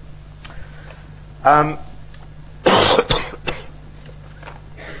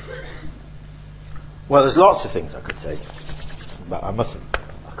 Well, there's lots of things I could say, but I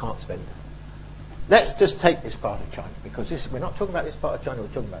can't spend it. Let's just take this part of China, because we're not talking about this part of China, we're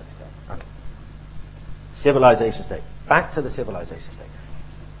talking about this part. Okay. Civilization state. Back to the civilization state.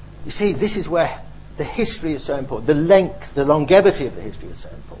 You see, this is where the history is so important. The length, the longevity of the history is so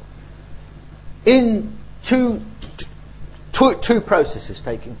important. In two processes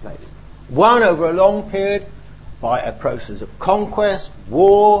taking place. One over a long period by a process of conquest,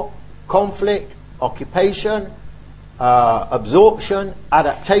 war, conflict, occupation, absorption,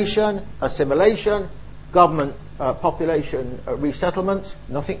 adaptation, assimilation, government, population resettlements.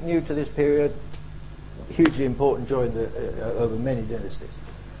 Nothing new to this period. Hugely important during over many dynasties.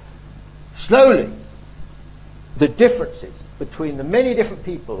 Slowly, the differences between the many different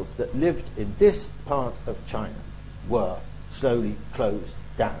peoples that lived in this part of China were slowly closed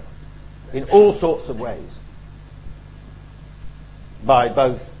down in all sorts of ways by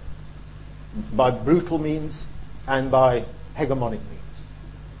brutal means and by hegemonic means,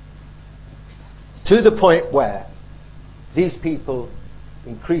 to the point where these people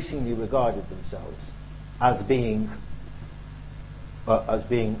increasingly regarded themselves as being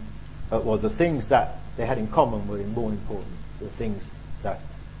well, the things that they had in common were more important than the things that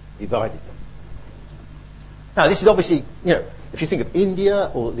divided them. Now, this is obviously, if you think of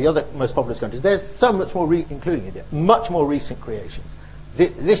India or the other most populous countries, there's so much more, including India, much more recent creations.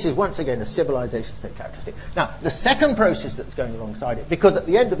 This is once again a civilization state characteristic. Now, the second process that's going alongside it, because at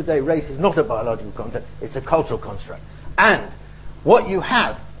the end of the day, race is not a biological concept, it's a cultural construct. And what you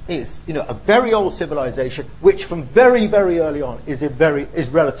have is, a very old civilization, which from very, very early on is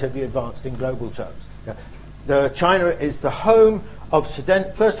relatively advanced in global terms. China is the home of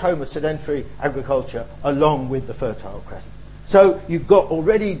first home of sedentary agriculture, along with the Fertile Crescent. So you've got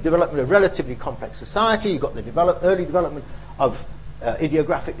already development of relatively complex society. You've got the early development of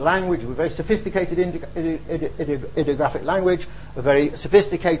ideographic language, a very sophisticated ideographic language, a very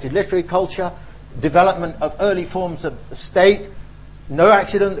sophisticated literary culture, development of early forms of the state. No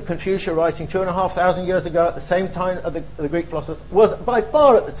accident that Confucius, writing 2,500 years ago at the same time of the Greek philosophers, was by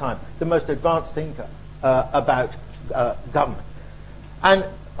far at the time the most advanced thinker about government. And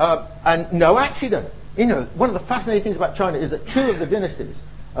no accident. One of the fascinating things about China is that two of the dynasties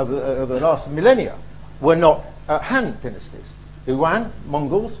of the last millennia were not Han dynasties. The Yuan,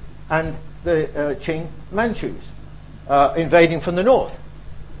 Mongols, and the Qing, Manchus, invading from the north.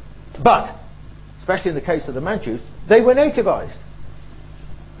 But, especially in the case of the Manchus, they were nativized.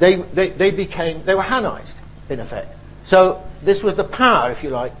 They were Hanized, in effect. So this was the power, if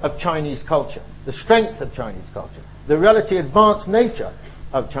you like, of Chinese culture, the strength of Chinese culture, the relatively advanced nature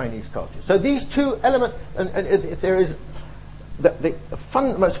of Chinese culture. So these two elements, and if there is the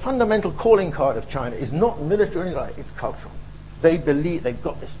most fundamental calling card of China is not military or anything like that, it's cultural. They believe they've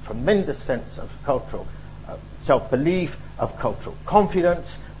got this tremendous sense of cultural self-belief, of cultural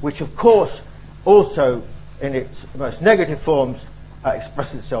confidence, which of course also in its most negative forms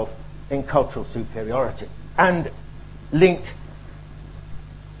expresses itself in cultural superiority and linked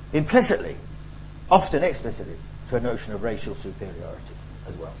implicitly, often explicitly, to a notion of racial superiority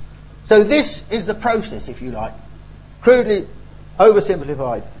as well. So this is the process, if you like, crudely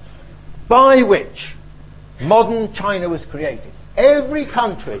oversimplified, by which modern China was created. Every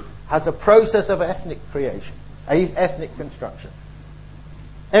country has a process of ethnic creation, ethnic construction.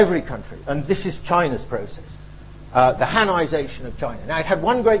 Every country. And this is China's process. The Hanization of China. Now, it had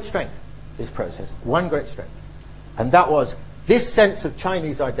one great strength, this process, one great strength. And that was this sense of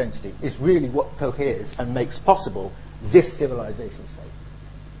Chinese identity is really what coheres and makes possible this civilization state.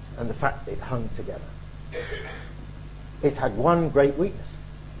 And the fact that it hung together. It had one great weakness.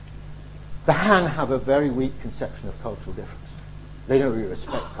 The Han have a very weak conception of cultural difference. They don't really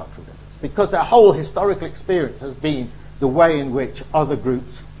respect cultural difference because their whole historical experience has been the way in which other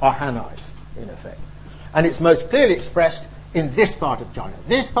groups are Hanized, in effect. And it's most clearly expressed in this part of China.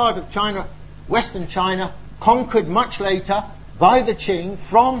 This part of China, Western China, conquered much later by the Qing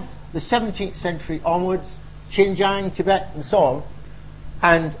from the 17th century onwards, Xinjiang, Tibet, and so on.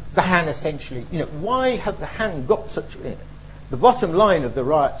 And the Han essentially, why have the Han got such... The bottom line of the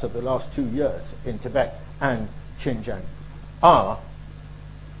riots of the last 2 years in Tibet and Xinjiang are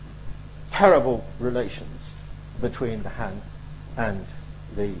terrible relations between the Han and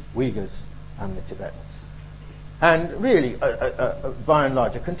the Uyghurs and the Tibetans. and really, by and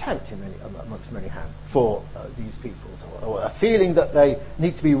large, a contempt amongst many hands for these people, or a feeling that they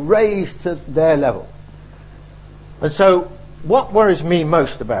need to be raised to their level. And so, what worries me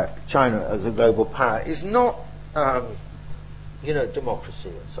most about China as a global power is not, democracy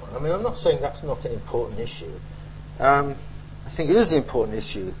and so on. I mean, I'm not saying that's not an important issue. I think it is an important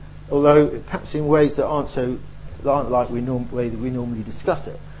issue, although perhaps in ways that aren't like we normally discuss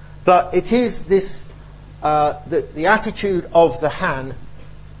it. But it is this the attitude of the Han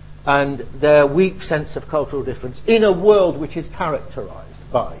and their weak sense of cultural difference in a world which is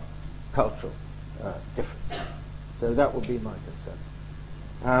characterized by cultural difference. So that would be my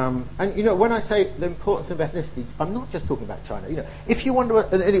concern. And when I say the importance of ethnicity, I'm not just talking about China. If you wonder,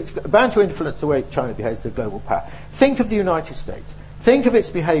 and it's bound to influence the way China behaves as a global power. Think of the United States. Think of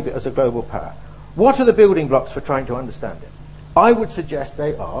its behaviour as a global power. What are the building blocks for trying to understand it? I would suggest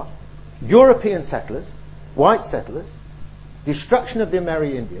they are European settlers, white settlers, destruction of the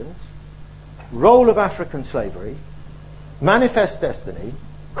Amerindians, role of African slavery, manifest destiny,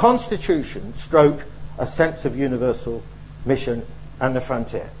 constitution, stroke, a sense of universal mission and the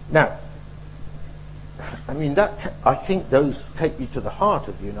frontier. Now, I mean, I think those take you to the heart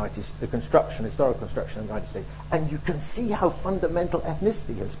of the historical construction of the United States, and you can see how fundamental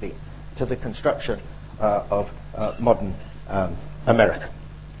ethnicity has been to the construction of modern America.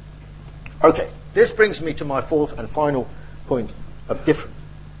 Okay, this brings me to my fourth and final point of difference,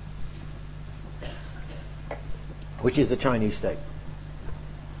 which is the Chinese state.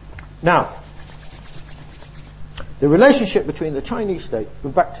 Now, the relationship between the Chinese state,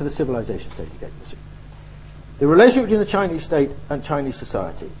 we're back to the civilization state again, you see. The relationship between the Chinese state and Chinese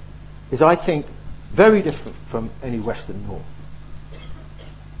society is, I think, very different from any Western norm.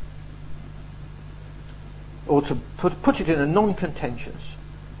 Or to put it in a non-contentious,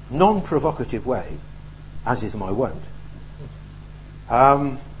 non-provocative way, as is my wont,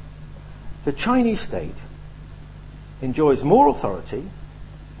 the Chinese state enjoys more authority,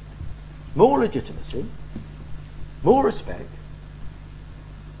 more legitimacy, more respect,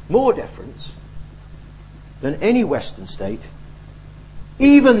 more deference than any Western state,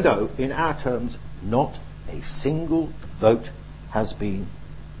 even though, in our terms, not a single vote has been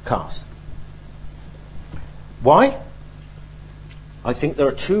cast. Why? I think there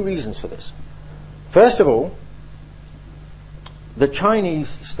are two reasons for this. First of all, the Chinese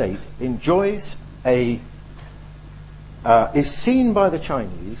state enjoys is seen by the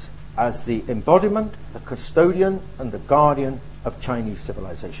Chinese as the embodiment, the custodian, and the guardian of Chinese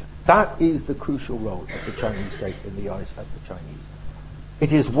civilization. That is the crucial role of the Chinese state in the eyes of the Chinese.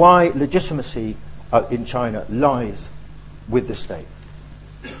 It is why legitimacy in China lies with the state.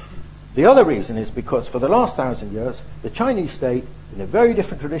 The other reason is because for the last 1,000 years, the Chinese state, in a very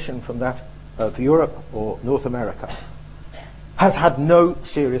different tradition from that of Europe or North America, has had no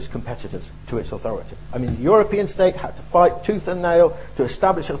serious competitors to its authority. I mean, the European state had to fight tooth and nail to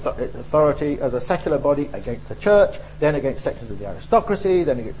establish authority as a secular body against the church, then against sections of the aristocracy,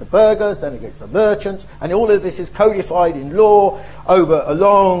 then against the burghers, then against the merchants, and all of this is codified in law over a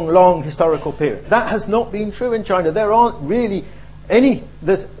long, long historical period. That has not been true in China. There aren't really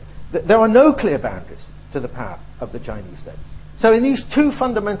there are no clear boundaries to the power of the Chinese state. So in these two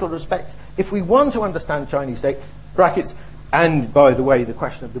fundamental respects, if we want to understand Chinese state, brackets, and by the way, the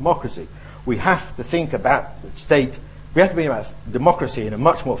question of democracy, we have to think about the state, we have to think about democracy in a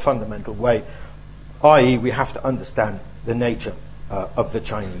much more fundamental way, i.e. we have to understand the nature of the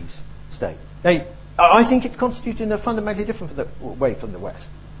Chinese state. Now, I think it's constituted in a fundamentally different way from the West.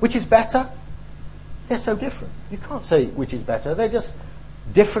 Which is better? They're so different. You can't say which is better. They're just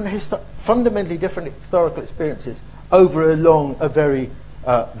fundamentally different historical experiences over a very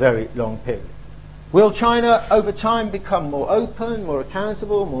long period. Will China over time become more open, more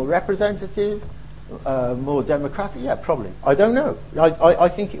accountable, more representative, more democratic? Yeah, probably. I don't know. I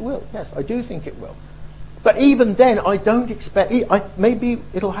think it will. Yes, I do think it will. But even then, I don't expect... maybe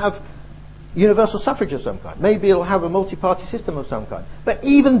it'll have universal suffrage of some kind. Maybe it'll have a multi-party system of some kind. But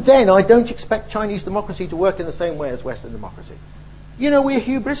even then, I don't expect Chinese democracy to work in the same way as Western democracy. We're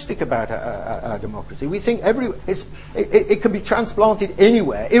hubristic about our democracy. We think it can be transplanted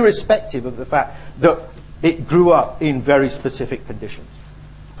anywhere, irrespective of the fact that it grew up in very specific conditions.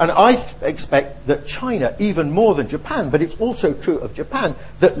 And I expect that China, even more than Japan, but it's also true of Japan,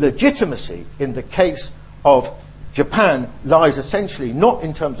 that legitimacy in the case of Japan lies essentially not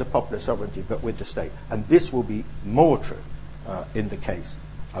in terms of popular sovereignty, but with the state. And this will be more true in the case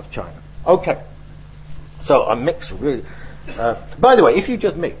of China. Okay. So a mix really... by the way, if you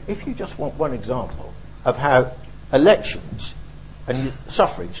just want one example of how elections and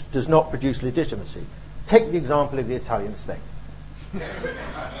suffrage does not produce legitimacy, take the example of the Italian state.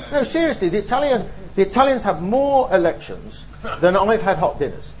 No, seriously, the Italians have more elections than I've had hot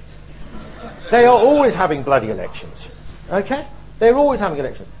dinners. They are always having bloody elections. Okay? They're always having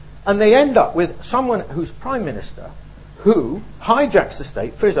elections. And they end up with someone who's prime minister who hijacks the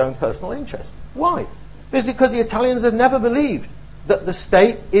state for his own personal interest. Why? Because the Italians have never believed that the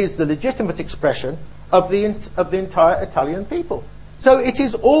state is the legitimate expression of the entire Italian people. So it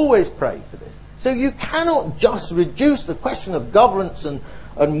is always prey to this. So you cannot just reduce the question of governance and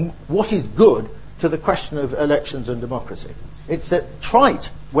what is good to the question of elections and democracy. It's a trite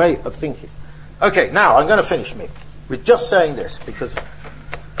way of thinking. Okay, now I'm going to finish with just saying this, because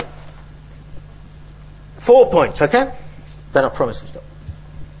 4 points, okay? Then I promise to stop.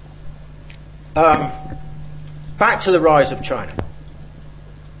 Back to the rise of China.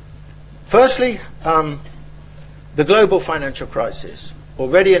 Firstly, the global financial crisis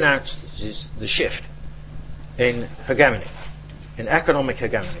already announced the shift in hegemony, in economic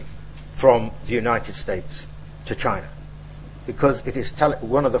hegemony, from the United States to China. Because it is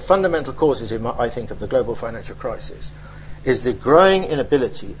one of the fundamental causes, I think, of the global financial crisis is the growing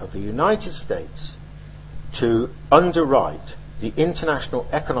inability of the United States to underwrite the international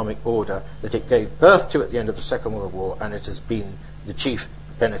economic order that it gave birth to at the end of the Second World War, and it has been the chief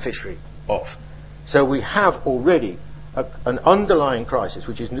beneficiary of. So we have already an underlying crisis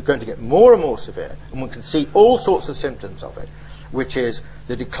which is going to get more and more severe, and one can see all sorts of symptoms of it, which is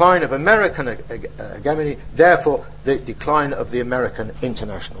the decline of American hegemony, therefore the decline of the American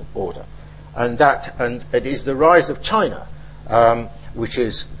international order. And it is the rise of China, which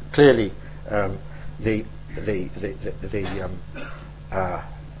is clearly the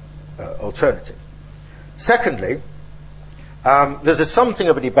alternative. Secondly, there's something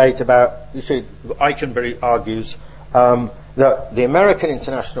of a debate about, you see, Eikenberry argues that the American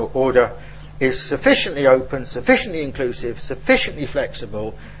international order is sufficiently open, sufficiently inclusive, sufficiently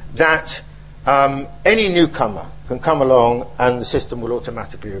flexible that any newcomer can come along and the system will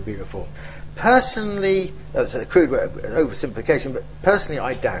automatically be reformed. Personally, that's a crude oversimplification, but personally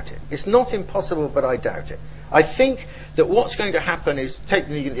I doubt it. It's not impossible, but I doubt it. I think that what's going to happen is,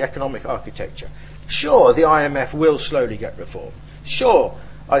 taking the economic architecture, sure, the IMF will slowly get reformed. Sure,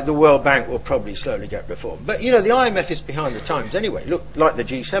 the World Bank will probably slowly get reformed. But, you know, the IMF is behind the times anyway. Look, like the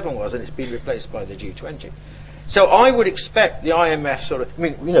G7 was, and it's been replaced by the G20. So I would expect the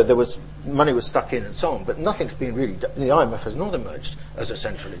IMF money was stuck in and so on, but nothing's been really done. The IMF has not emerged as a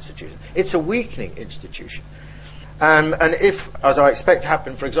central institution. It's a weakening institution. And if, as I expect to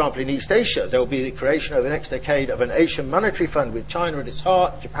happen, for example, in East Asia, there will be the creation over the next decade of an Asian monetary fund with China at its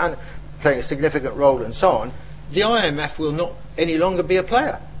heart, Japan playing a significant role and so on, the IMF will not any longer be a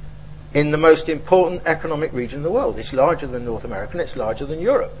player in the most important economic region in the world. It's larger than North America, and it's larger than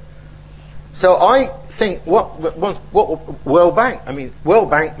Europe. So I think what World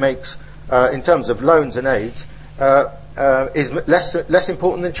Bank makes, in terms of loans and aids, is less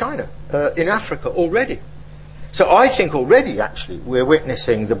important than China in Africa already. So I think already, actually, we're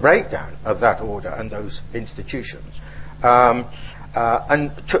witnessing the breakdown of that order and those institutions.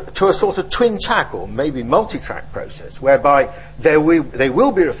 And to a sort of twin track or maybe multi-track process, whereby they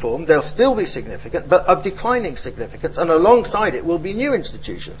will be reformed, they'll still be significant, but of declining significance, and alongside it will be new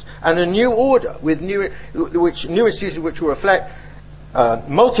institutions and a new order with new institutions which will reflect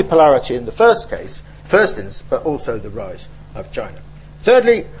multipolarity in the first instance, but also the rise of China.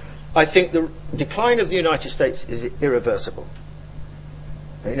 Thirdly, I think the decline of the United States is irreversible.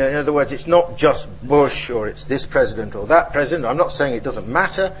 In other words, it's not just Bush or it's this president or that president. I'm not saying it doesn't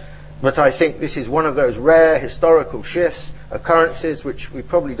matter, but I think this is one of those rare historical shifts, occurrences, which we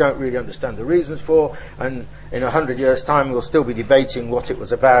probably don't really understand the reasons for, and in 100 years' time we'll still be debating what it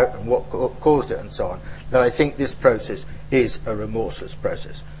was about and what caused it and so on. But I think this process is a remorseless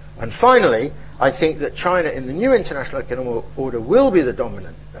process. And finally, I think that China in the new international economic order will be the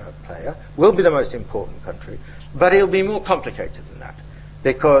dominant player, will be the most important country, but it'll be more complicated than that.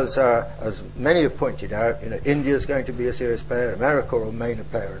 Because, as many have pointed out, India is going to be a serious player, America will remain a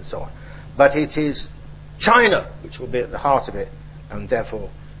player, and so on. But it is China which will be at the heart of it, and therefore,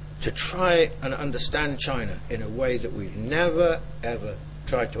 to try and understand China in a way that we've never ever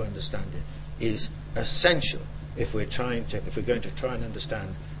tried to understand it is essential if we're going to try and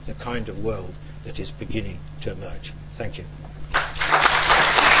understand the kind of world that is beginning to emerge. Thank you.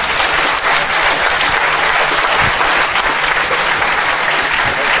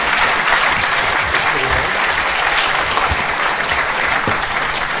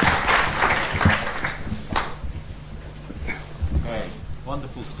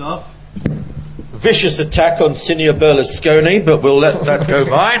 Wonderful stuff. Vicious attack on Senior Berlusconi, but we'll let that go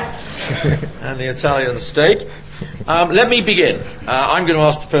by. and the Italian state. Let me begin. I'm going to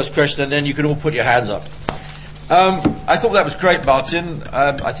ask the first question, and then you can all put your hands up. I thought that was great, Martin.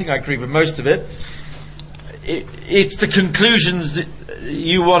 I think I agree with most of it. It's the conclusions that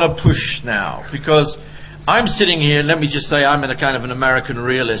you want to push now, because I'm sitting here, let me just say I'm in a kind of an American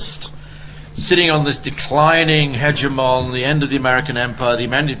realist, sitting on this declining hegemon, the end of the American empire, the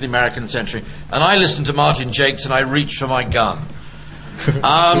end of the American century, and I listen to Martin Jacques and I reach for my gun.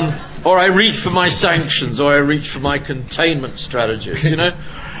 Or I reach for my sanctions, or I reach for my containment strategies, you know?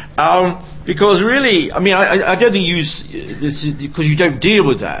 Because really, I mean, I don't think this because you don't deal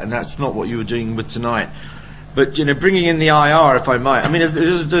with that, and that's not what you were doing with tonight. But, you know, bringing in the IR, if I might, I mean,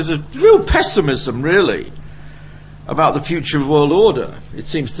 there's a real pessimism, really, about the future of world order, it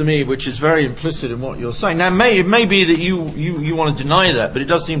seems to me, which is very implicit in what you're saying. Now, it may be that you want to deny that, but it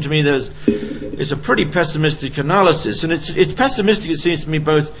does seem to me it's a pretty pessimistic analysis, and it's pessimistic, it seems to me,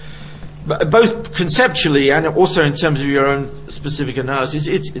 both conceptually and also in terms of your own specific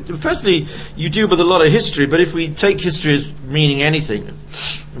analysis. Firstly, you deal with a lot of history, but if we take history as meaning anything,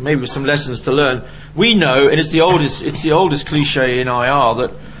 maybe with some lessons to learn, we know, and it's the oldest cliche in IR,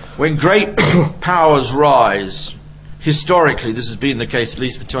 that when great powers rise, historically, this has been the case at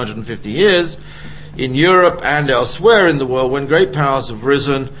least for 250 years, in Europe and elsewhere in the world, when great powers have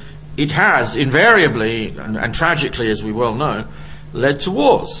risen, it has invariably, and tragically as we well know, led to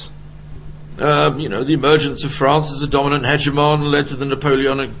wars. You know, the emergence of France as a dominant hegemon led to the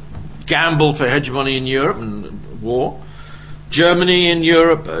Napoleonic gamble for hegemony in Europe and war. Germany in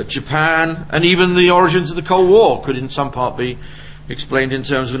Europe, Japan, and even the origins of the Cold War could in some part be explained in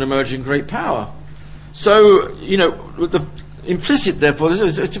terms of an emerging great power. So, you know, the implicit, therefore,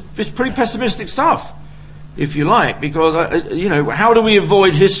 it's pretty pessimistic stuff, if you like, because, you know, how do we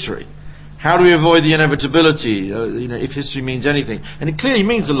avoid history? How do we avoid the inevitability, you know, if history means anything? And it clearly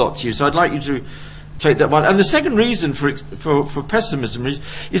means a lot to you, so I'd like you to take that one. And the second reason for pessimism is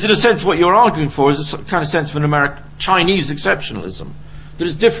in a sense what you're arguing for is a kind of sense of an Chinese exceptionalism, that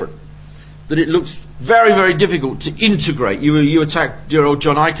is different, that it looks very, very difficult to integrate. You attacked dear old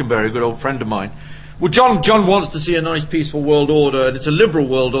John Eikenberry, a good old friend of mine. Well, John wants to see a nice, peaceful world order, and it's a liberal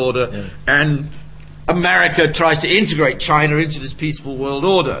world order, yeah. And America tries to integrate China into this peaceful world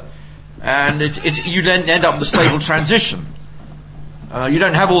order. And you then end up with a stable transition. You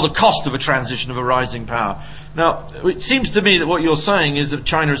don't have all the cost of a transition of a rising power. Now, it seems to me that what you're saying is that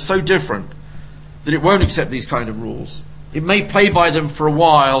China is so different that it won't accept these kind of rules. It may play by them for a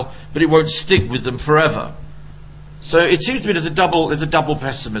while, but it won't stick with them forever. So it seems to me there's a double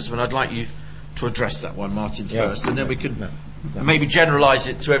pessimism, and I'd like you to address that one, Martin, first, and then we can maybe generalise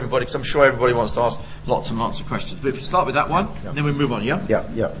it to everybody, because I'm sure everybody wants to ask lots and lots of questions. But if you start with that one, then we move on, yeah?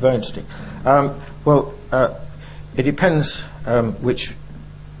 Yeah, very interesting. Well, it depends which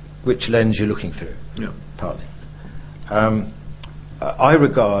lens you're looking through, partly. I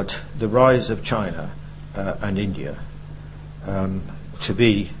regard the rise of China and India to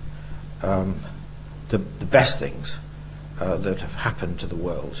be the best things that have happened to the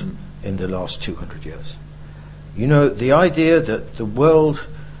world in the last 200 years. You know, the idea that the world,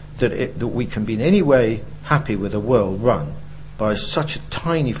 that we can be in any way happy with a world run by such a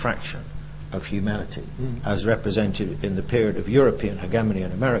tiny fraction of humanity, as represented in the period of European hegemony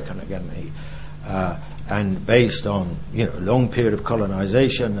and American hegemony, and based on, you know, a long period of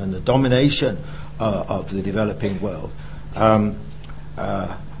colonization and the domination of the developing world.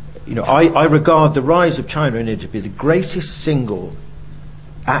 You know, I regard the rise of China and India to be the greatest single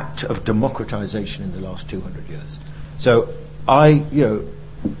act of democratization in the last 200 years. So I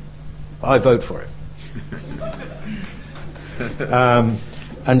vote for it.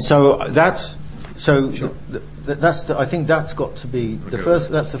 And so I think that's got to be the first.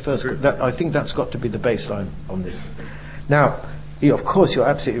 That's the first. I think that's got to be the baseline on this. Now, of course, you're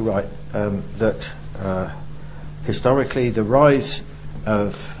absolutely right that historically the rise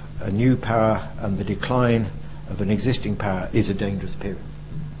of a new power and the decline of an existing power is a dangerous period.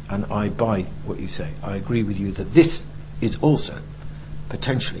 And I buy what you say. I agree with you that this is also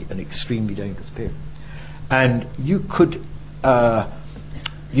potentially an extremely dangerous period. And you could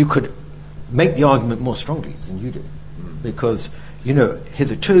make the argument more strongly than you did, because, you know,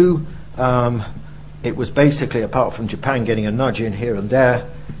 hitherto it was basically, apart from Japan getting a nudge in here and there,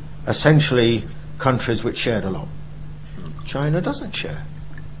 essentially countries which shared a lot. China doesn't share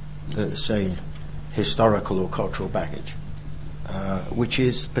the same historical or cultural baggage, which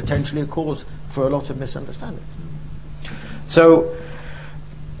is potentially a cause for a lot of misunderstanding. So,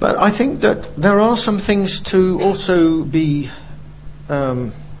 but I think that there are some things to also be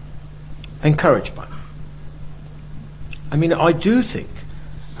encouraged by. I mean, I do think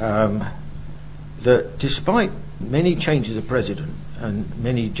that despite many changes of president and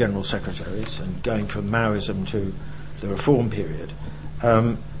many general secretaries and going from Maoism to the reform period,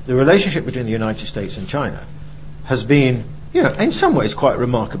 the relationship between the United States and China has been, in some ways quite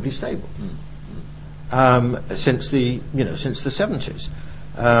remarkably stable since the 70s.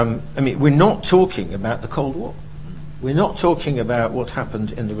 We're not talking about the Cold War. We're not talking about what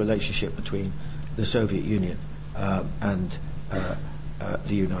happened in the relationship between the Soviet Union and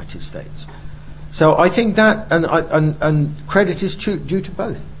the United States. So I think that, and credit is due to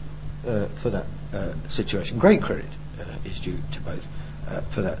both for that situation. Great credit is due to both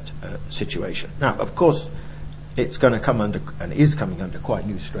for that situation. Now, of course, it's going to come under, and is coming under, quite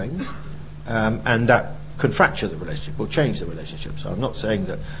new strains, and that could fracture the relationship or change the relationship. So I'm not saying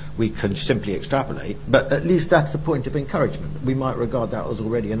that we can simply extrapolate, but at least that's a point of encouragement. We might regard that as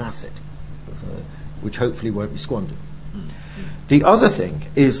already an asset, which hopefully won't be squandered. The other thing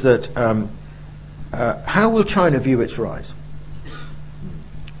is that how will China view its rise?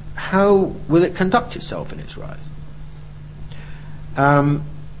 How will it conduct itself in its rise? And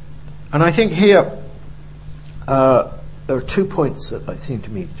I think here there are 2 points that seem to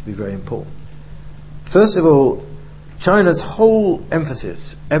me to be very important. First of all, China's whole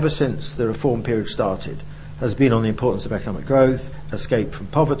emphasis ever since the reform period started has been on the importance of economic growth, escape from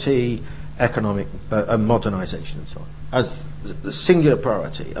poverty, economic modernization and so on, as the singular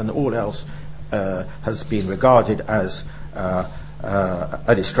priority, and all else has been regarded as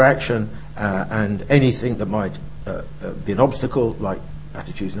a distraction, and anything that might be an obstacle, like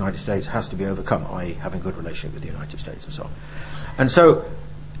attitudes in the United States, has to be overcome, i.e. having a good relationship with the United States and so on. And so,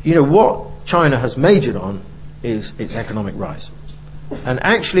 what China has majored on is its economic rise. And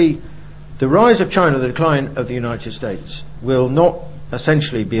actually, the rise of China, the decline of the United States, will not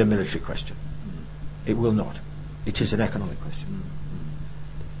essentially be a military question. It will not. It is an economic question.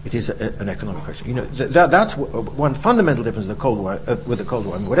 It is an economic question. That's one fundamental difference with the Cold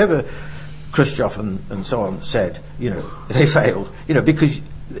War. I mean, whatever Khrushchev and so on said, they failed, because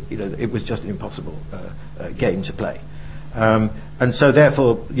it was just an impossible game to play. And so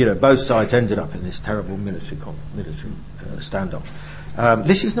therefore, both sides ended up in this terrible military standoff.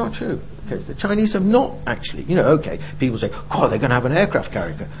 This is not true. Okay, the Chinese have not actually, people say, God, they're going to have an aircraft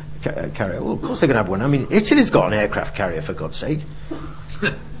carrier. Well, of course they're going to have one. I mean, Italy's got an aircraft carrier, for God's sake.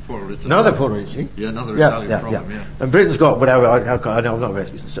 Another Porto Italy. Yeah, another Italian problem, yeah. And Britain's got whatever, I know, I'm not very,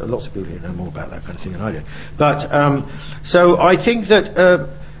 lots of people here know more about that kind of thing than I do. But, so I think that,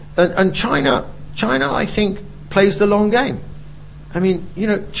 and China, I think, plays the long game. I mean,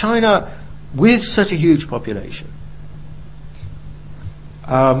 China, with such a huge population,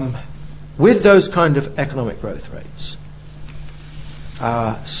 with those kind of economic growth rates,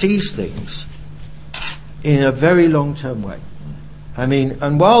 sees things in a very long-term way. I mean,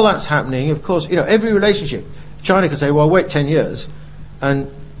 and while that's happening, of course, every relationship, China can say, well, wait 10 years,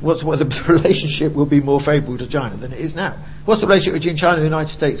 and what's the relationship will be more favourable to China than it is now. What's the relationship between China and the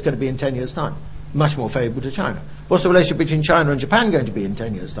United States going to be in 10 years' time? Much more favourable to China. What's the relationship between China and Japan going to be in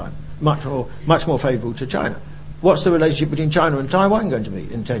 10 years' time? Much more favourable to China. What's the relationship between China and Taiwan going to be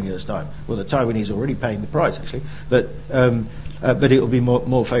in 10 years' time? Well, the Taiwanese are already paying the price, actually, but it will be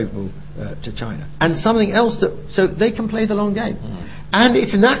more favourable to China. And something else so they can play the long game. And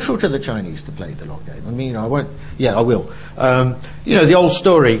it's natural to the Chinese to play the long game. I mean, I will. The old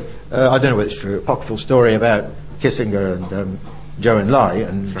story, I don't know whether it's true, apocryphal story about Kissinger and Zhou Enlai,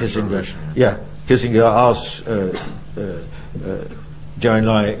 and Kissinger asks Zhou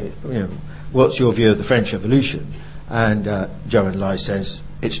Enlai, what's your view of the French Revolution? And Zhou Enlai says,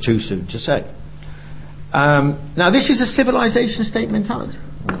 it's too soon to say. Now, this is a civilization state mentality.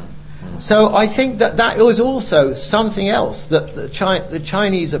 So I think that is also something else that the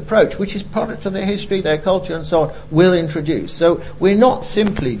Chinese approach, which is product of their history, their culture, and so on, will introduce. So we're not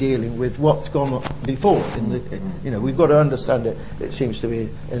simply dealing with what's gone on before. We've got to understand it. It seems to be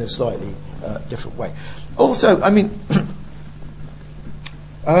in a slightly different way. Also, I mean,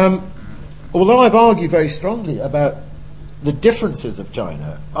 although I've argued very strongly about the differences of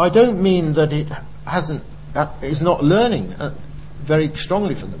China, I don't mean that it is not learning very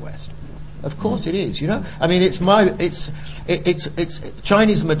strongly from the West. Of course it is, I mean, it's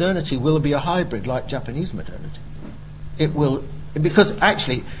Chinese modernity will be a hybrid like Japanese modernity. It will, because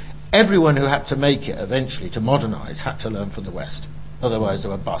actually everyone who had to make it eventually to modernize had to learn from the West. Otherwise they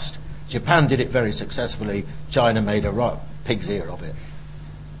were bust. Japan did it very successfully. China made a pig's ear of it.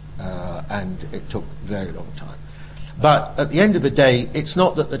 And it took a very long time. But at the end of the day, it's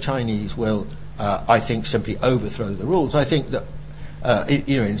not that the Chinese will, I think, simply overthrow the rules. I think that,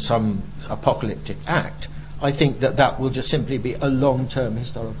 in some apocalyptic act, I think that will just simply be a long-term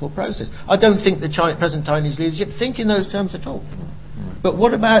historical process. I don't think the present Chinese leadership think in those terms at all. But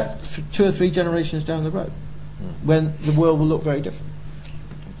what about 2 or 3 generations down the road, when the world will look very different?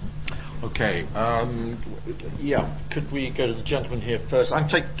 Okay. Could we go to the gentleman here first? And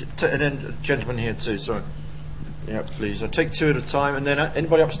then gentleman here too. Sorry. Yeah, please. I'll take 2 at a time, and then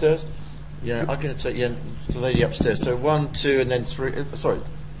anybody upstairs? Yeah, I'm going to take the lady upstairs. So 1, 2, and then 3. Sorry,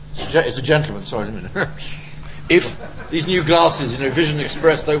 it's a gentleman. Sorry, a minute. If these new glasses, Vision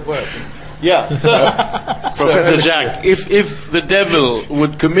Express don't work. Yeah, Professor Jacques, if the devil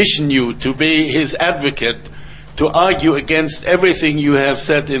would commission you to be his advocate, to argue against everything you have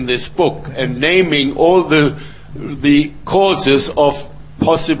said in this book, and naming all the causes of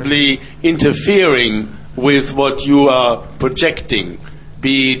possibly interfering with what you are projecting,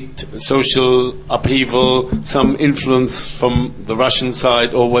 be it social upheaval, some influence from the Russian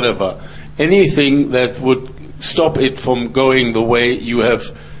side or whatever, anything that would stop it from going the way you have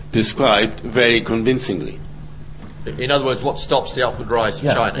described very convincingly. In other words, what stops the upward rise of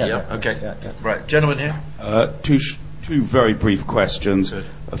China? Okay. Right, gentleman here. Two very brief questions.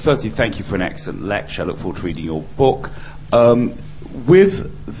 Firstly, thank you for an excellent lecture. I look forward to reading your book.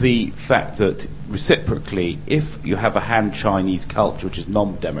 With the fact that reciprocally, if you have a Han Chinese culture which is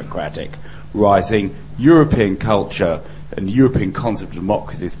non-democratic rising, European culture and European concept of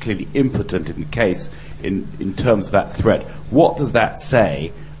democracy is clearly impotent in the case in terms of that threat. What does that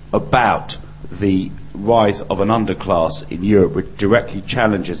say about the rise of an underclass in Europe which directly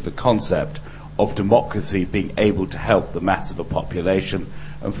challenges the concept of democracy being able to help the mass of a population?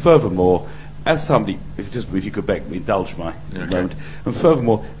 And furthermore, as somebody, if you could indulge my moment, and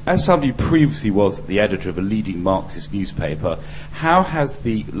furthermore, as somebody who previously was the editor of a leading Marxist newspaper, how has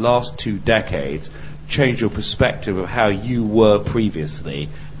the last 2 decades changed your perspective of how you were previously,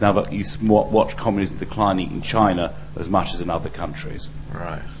 now that you watch communism declining in China as much as in other countries?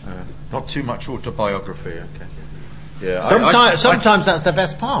 Right. Not too much autobiography, okay. Yeah. Sometimes that's the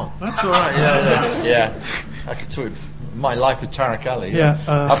best part. That's all right, yeah. I could talk my life with Tariq Ali.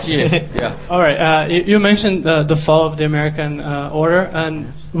 Up to you. Yeah. All right. You mentioned the fall of the American order,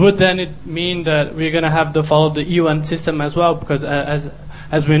 and would then it mean that we're going to have the fall of the UN system as well? Because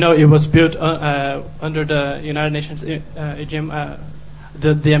as we know, it was built under the United Nations regime,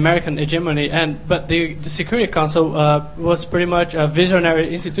 the American hegemony, but the Security Council was pretty much a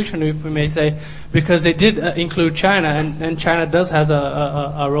visionary institution, if we may say, because they did include China, and China does has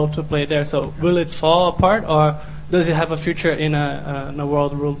a role to play there. So will it fall apart, or does it have a future in a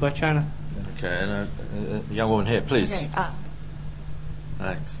world ruled by China? Okay, and a young woman here, please. Okay.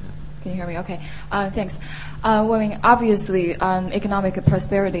 Thanks. Can you hear me? Okay. Thanks. Obviously, economic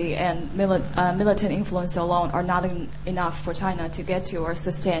prosperity and militant influence alone are not enough for China to get to or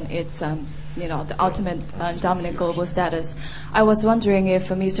sustain its, the ultimate dominant global status. I was wondering if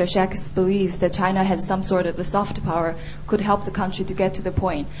Mr. Jacques believes that China has some sort of a soft power could help the country to get to the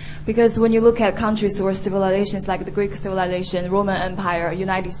point. Because when you look at countries or civilizations like the Greek civilization, Roman Empire,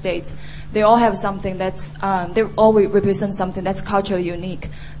 United States, they all have something that's, they all represent something that's culturally unique.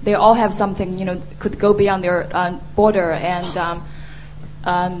 They all have something, could go beyond their border and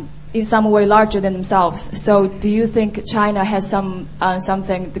in some way larger than themselves. So do you think China has something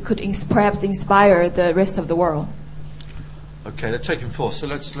that could perhaps inspire the rest of the world? Okay, they're taking 4. So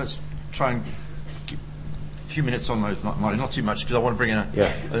let's try and keep a few minutes on those, not too much, because I want to bring in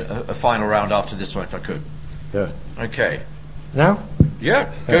a final round after this one, if I could. Yeah. Okay. Now?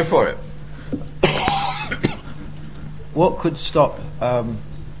 Yeah, go for it. What could stop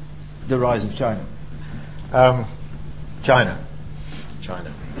the rise of China? China.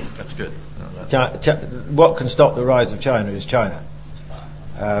 That's good. What can stop the rise of China is China.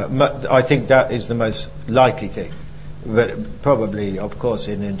 I think that is the most likely thing, but probably, of course,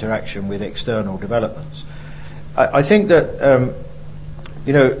 in interaction with external developments. I think that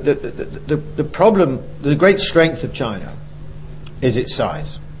the problem, the great strength of China is its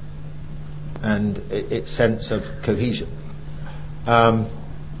size and its sense of cohesion, and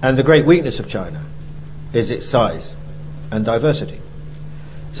the great weakness of China is its size and diversity.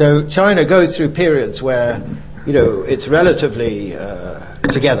 So China goes through periods where, it's relatively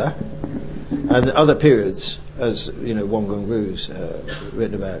together, and other periods, as Wang Gungru's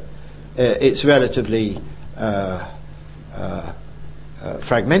written about, it's relatively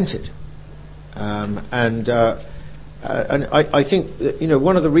fragmented, and I think that,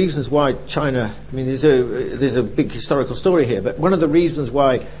 one of the reasons why China, there's a big historical story here, but one of the reasons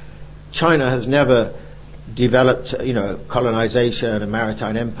why China has never developed, colonization and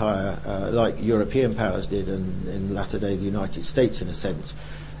maritime empire like European powers did, and in latter day the United States in a sense,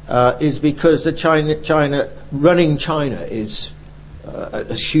 is because running China is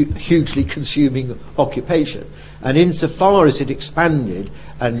a hugely consuming occupation. And insofar as it expanded,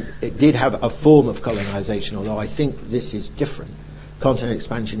 and it did have a form of colonization, although I think this is different. Continental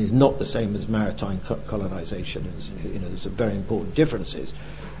expansion is not the same as maritime colonization. There's some very important differences.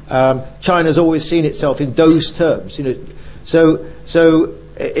 China's always seen itself in those terms. So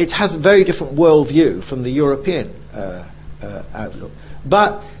it has a very different worldview from the European outlook.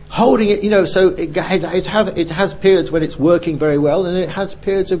 But holding it, so it has periods when it's working very well, and it has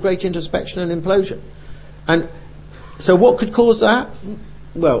periods of great introspection and implosion. And so what could cause that?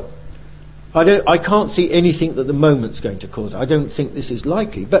 Well, I can't see anything that the moment's going to cause it. I don't think this is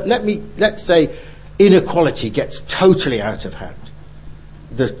likely. But let's say inequality gets totally out of hand.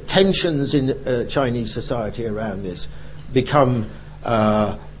 The tensions in Chinese society around this become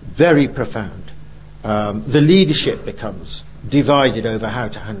very profound. The leadership becomes divided over how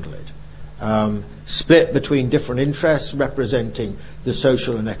to handle it. Split between different interests representing the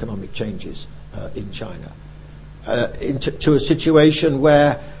social and economic changes in China. To a situation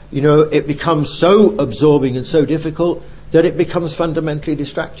where it becomes so absorbing and so difficult that it becomes fundamentally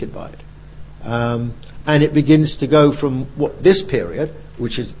distracted by it. And it begins to go from this period,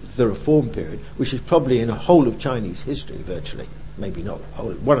 which is the reform period, which is probably in the whole of Chinese history virtually, maybe not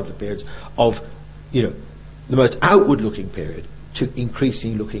one of the periods of, the most outward-looking period, to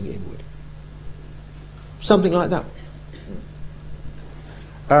increasingly looking inward. Something like that.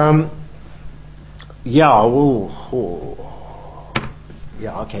 Yeah,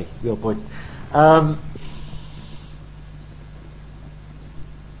 okay, your point.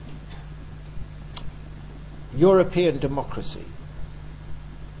 European democracy.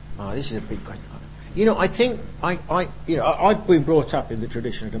 This is a big question. I think I've been brought up in the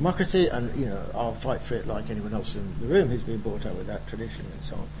tradition of democracy, and I'll fight for it like anyone else in the room who's been brought up with that tradition and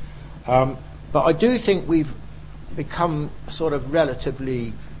so on. But I do think we've become sort of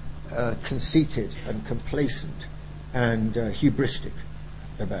relatively conceited and complacent and hubristic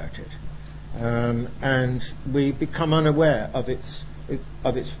about it, and we become unaware of its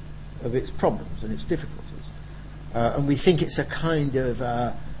problems and its difficulties, and we think it's a kind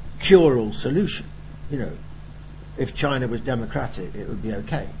of cure-all solution. If China was democratic, it would be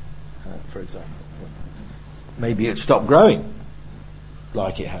okay, for example. Maybe it'd stop growing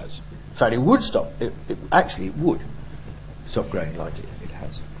like it has. In fact, it would stop. It would stop growing like it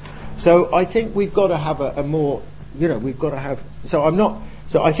has. So I think we've got to have a more, we've got to have. So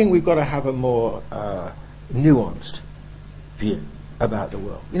I think we've got to have a more nuanced view about the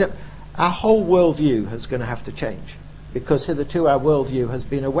world. Our whole worldview is going to have to change, because hitherto our worldview has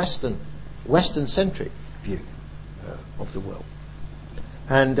been a Western-centric view of the world.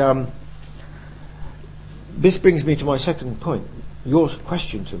 And this brings me to my second point, your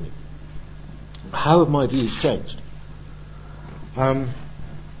question to me. How have my views changed? And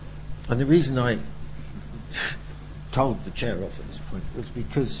the reason I told the chair off at this point was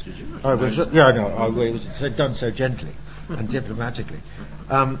because it was done so gently and diplomatically.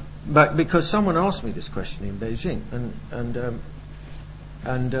 But because someone asked me this question in Beijing,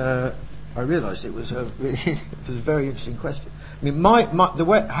 and I realised it was a very interesting question. I mean,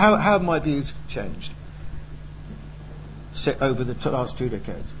 how have my views changed over the last 2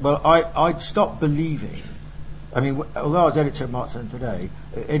 decades? Well, I'd stopped believing. I mean, although I was editor of Marx Today,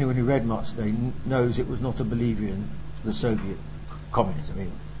 anyone who read Marx Today knows it was not a believer in the Soviet communism. I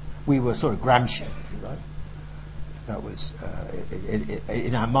mean, we were sort of Gramsci, if you like. That was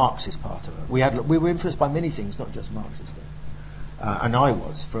in our Marxist part of it. We were influenced by many things, not just Marxist things. And I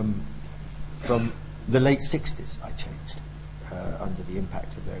was from the late 60s. I changed under the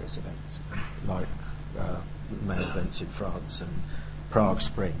impact of various events, like May events in France and Prague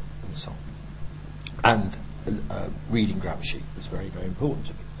Spring and so on. And reading Gramsci was very, very important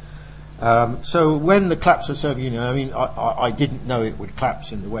to me. So when the collapse of the Soviet Union, I mean, I didn't know it would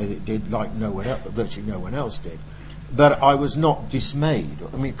collapse in the way that it did, like virtually no one else did. But I was not dismayed.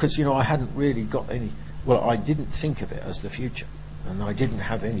 I mean, because, I hadn't really got any. Well, I didn't think of it as the future, and I didn't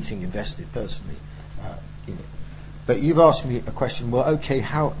have anything invested personally in it. But you've asked me a question. Well, okay,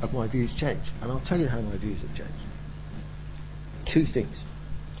 how have my views changed? And I'll tell you how my views have changed. 2 things.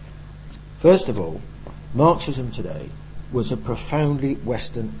 First of all, Marxism Today was a profoundly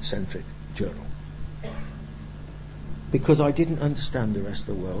Western-centric journal, because I didn't understand the rest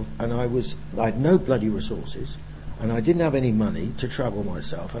of the world, and I had no bloody resources, and I didn't have any money to travel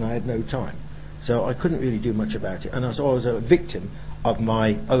myself, and I had no time. So I couldn't really do much about it, and I was a victim of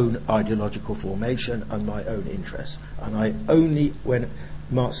my own ideological formation and my own interests. And I only, when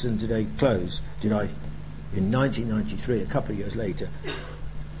Marxism Today closed, did I, in 1993, a couple of years later,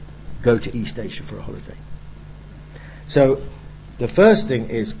 go to East Asia for a holiday. So the first thing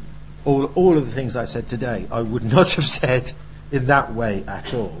is, all of the things I said today, I would not have said in that way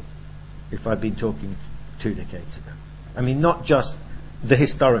at all if I'd been talking 2 decades ago. I mean, not just the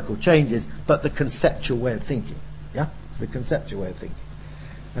historical changes, but the conceptual way of thinking. Yeah? The conceptual way of thinking.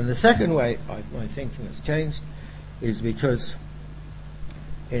 And the second way my thinking has changed is because,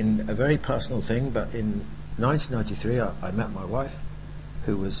 in a very personal thing, but in 1993 I met my wife,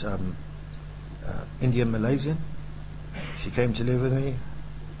 who was Indian Malaysian. She came to live with me.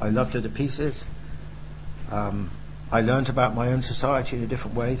 I loved her to pieces. I learnt about my own society in a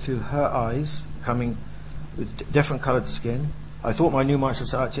different way through her eyes, coming with different coloured skin. I thought I knew my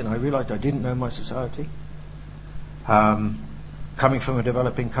society, and I realised I didn't know my society. Coming from a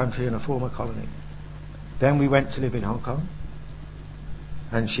developing country and a former colony. Then we went to live in Hong Kong,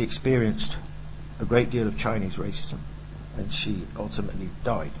 and she experienced a great deal of Chinese racism, and she ultimately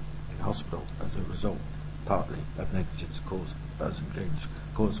died in hospital as a result, partly of negligence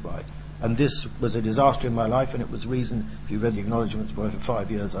caused by. And this was a disaster in my life, and it was the reason, if you read the acknowledgements, why for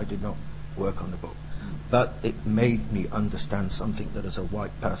 5 years I did not work on the book. But it made me understand something that as a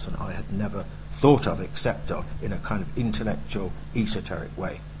white person I had never thought of except of in a kind of intellectual, esoteric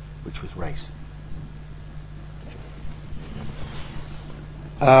way, which was race.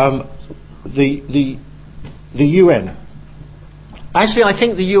 The UN. Actually, I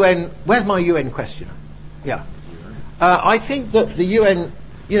think the UN. Where's my UN questioner? Yeah. I think that the UN,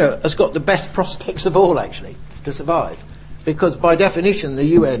 has got the best prospects of all, actually, to survive, because by definition the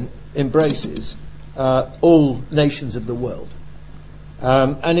UN embraces all nations of the world,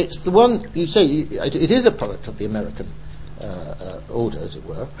 and it's the one you say it is a product of the American order, as it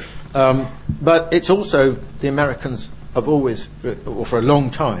were, but it's also the Americans have always, or for a long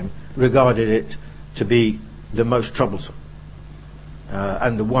time, regarded it to be the most troublesome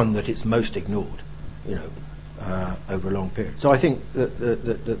and the one that it's most ignored, over a long period. So I think that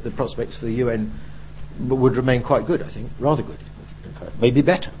the prospects for the UN would remain quite good. I think rather good, in fact, maybe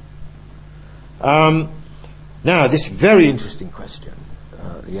better. Now, this very interesting question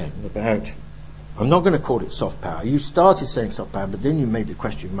again about. I'm not going to call it soft power. You started saying soft power, but then you made the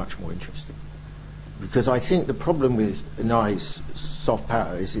question much more interesting. Because I think the problem with Nai's soft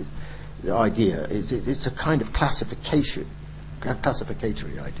power is the idea is it's a kind of classificatory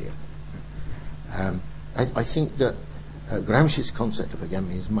idea. I think that Gramsci's concept of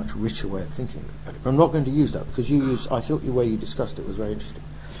hegemony is a much richer way of thinking about it. But I'm not going to use that because I thought the way you discussed it was very interesting.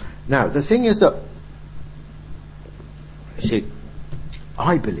 Now, the thing is that,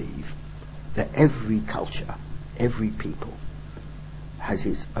 I believe that every culture, every people, has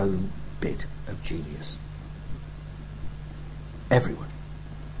its own bit of genius. Everyone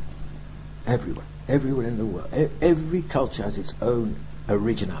in the world. Every culture has its own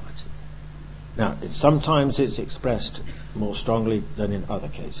originality. Now, sometimes it's expressed more strongly than in other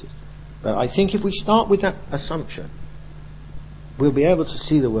cases. But I think if we start with that assumption, we'll be able to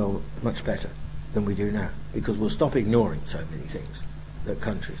see the world much better than we do now, because we'll stop ignoring so many things that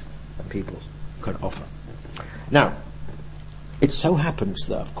countries and peoples can offer. Now, it so happens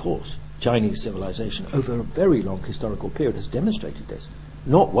that, of course, Chinese civilization over a very long historical period has demonstrated this.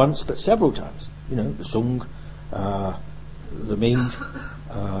 Not once, but several times. The Sung, the Ming,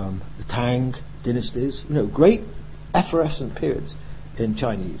 the Tang dynasties, great effervescent periods in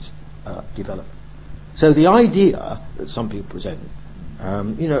Chinese development. So the idea that some people present, I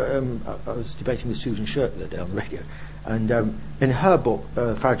was debating with Susan Shirk the other day on the radio, and in her book,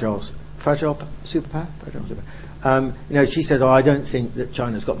 Fragile Superpower, she said, I don't think that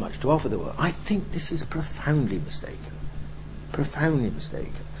China's got much to offer the world. I think this is profoundly mistaken.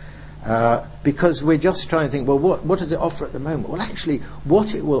 Because we're just trying to think, well, what does it offer at the moment? Well, actually,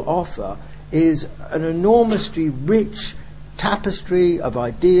 what it will offer is an enormously rich tapestry of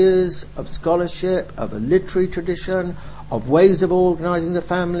ideas, of scholarship, of a literary tradition, of ways of organising the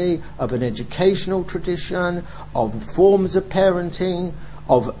family, of an educational tradition, of forms of parenting,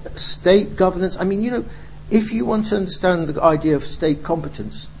 of state governance. I mean, if you want to understand the idea of state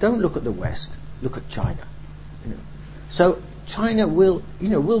competence, don't look at the West, look at China. So China will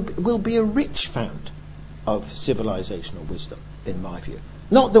be a rich fount of civilizational wisdom, in my view.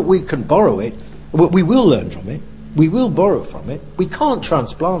 Not that we can borrow it, but we will learn from it. We will borrow from it. We can't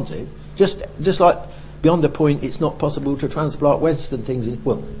transplant it. Just like beyond the point, it's not possible to transplant Western things.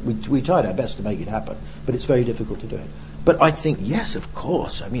 We tried our best to make it happen, but it's very difficult to do it. But I think, yes, of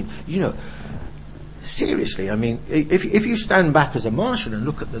course. I mean, seriously, I mean, if you stand back as a Martian and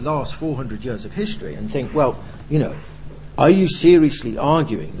look at the last 400 years of history and think, well, are you seriously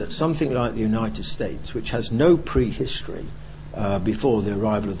arguing that something like the United States, which has no prehistory, before the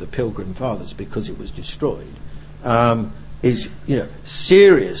arrival of the Pilgrim Fathers because it was destroyed, is,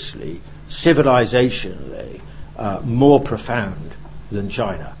 seriously, civilizationally more profound than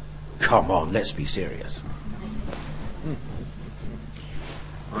China. Come on, let's be serious.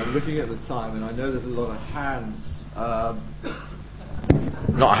 I'm looking at the time, and I know there's a lot of hands,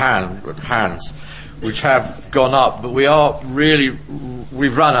 not hand, but hands, which have gone up, but we've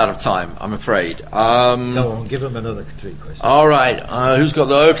run out of time, I'm afraid. Go on, give them another 3 questions. All right, who's got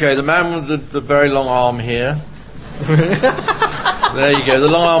the man with the very long arm here. There you go, the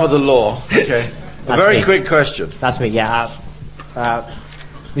long arm of the law. Okay, a very quick question. That's me, yeah.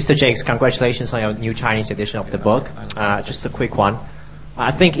 Mr. Jacques, congratulations on your new Chinese edition of the book. Just a quick one.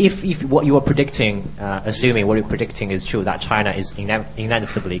 I think if what you are predicting, assuming what you're predicting is true, that China is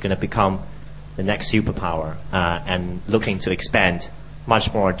inevitably going to become the next superpower and looking to expand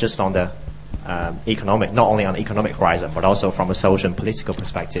much more just on the economic, not only on the economic horizon, but also from a social and political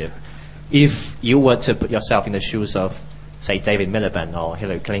perspective. If you were to put yourself in the shoes of, say, David Miliband or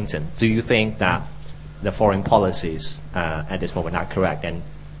Hillary Clinton, do you think that the foreign policies at this moment are correct? And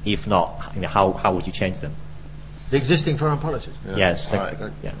if not, how would you change them? The existing foreign policies? Yeah. Yes. Right.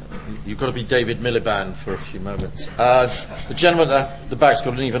 Yeah. You've got to be David Miliband for a few moments. The gentleman at the back's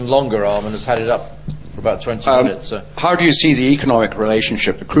got an even longer arm and has had it up for about 20 minutes. So. How do you see the economic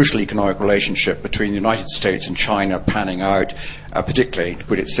relationship, the crucial economic relationship between the United States and China panning out, particularly, to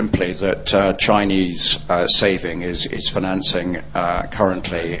put it simply, that Chinese saving is financing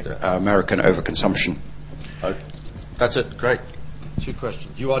currently American overconsumption? That's it. Great. 2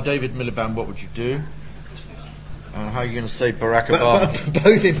 questions. You are David Miliband. What would you do? And how are you going to say Barack Obama?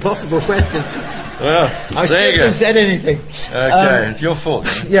 Both impossible questions. Well, I shouldn't have said anything. Okay, it's your fault.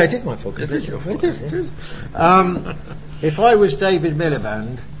 Yeah, it is my fault. It is your fault. It is. If I was David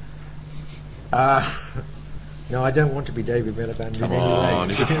Miliband, no, I don't want to be David Miliband in any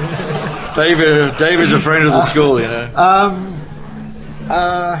way. David's a friend of the school, you know.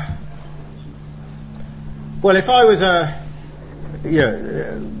 Well, if I was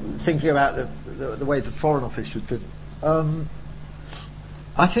thinking about the way the Foreign Office should do,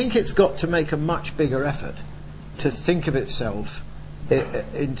 I think it's got to make a much bigger effort to think of itself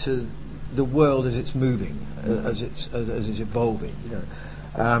into the world as it's moving, as it's evolving.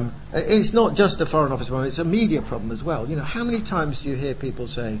 It's not just a Foreign Office problem; it's a media problem as well. How many times do you hear people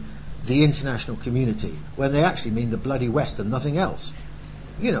say the international community when they actually mean the bloody West and nothing else?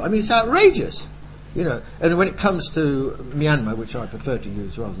 It's outrageous. And when it comes to Myanmar, which I prefer to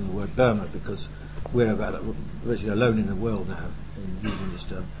use rather than the word Burma, because we're virtually alone in the world now in using this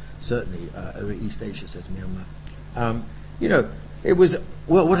term. Certainly, East Asia says Myanmar. It was,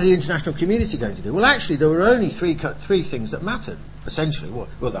 well, what are the international community going to do? Well, actually, there were only three things that mattered, essentially.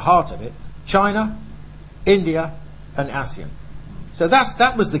 Well, the heart of it: China, India, and ASEAN. So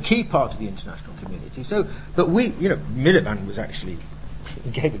that was the key part of the international community. So, but Miliband was actually,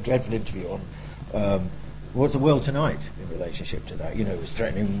 he gave a dreadful interview on what's the world tonight in relationship to that. It was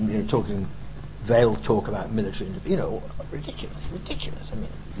threatening, talking veiled talk about military, ridiculous. I mean,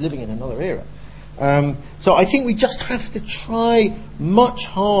 living in another era. So I think we just have to try much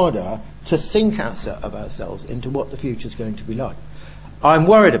harder to think of ourselves into what the future is going to be like. I'm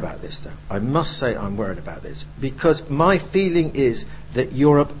worried about this, though. I must say I'm worried about this, because my feeling is that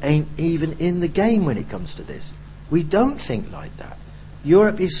Europe ain't even in the game when it comes to this. We don't think like that.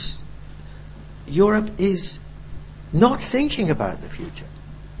 Europe is not thinking about the future.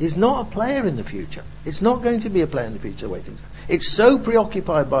 Is not a player in the future. It's not going to be a player in the future the way things are. It's so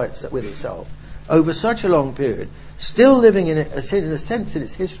preoccupied with itself over such a long period, still living in a sense in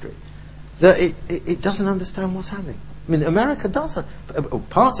its history, that it doesn't understand what's happening. I mean, America doesn't.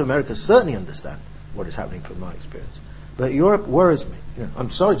 Parts of America certainly understand what is happening from my experience. But Europe worries me. I'm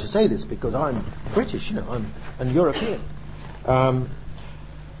sorry to say this because I'm British, I'm an European.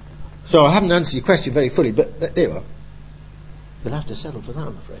 So I haven't answered your question very fully, but there you are. We'll have to settle for that,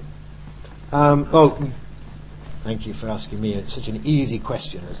 I'm afraid. Thank you for asking me such an easy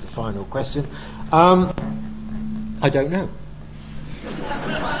question as the final question. I don't know.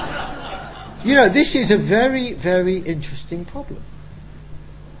 This is a very, very interesting problem.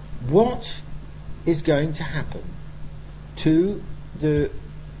 What is going to happen to the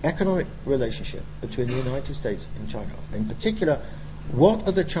economic relationship between the United States and China? In particular, what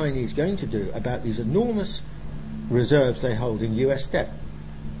are the Chinese going to do about these enormous reserves they hold in US debt?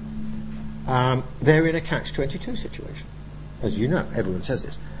 They're in a catch-22 situation. As you know, everyone says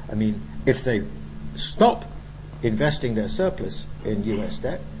this. I mean, if they stop investing their surplus in US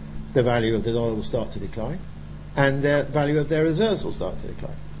debt, the value of the dollar will start to decline, and the value of their reserves will start to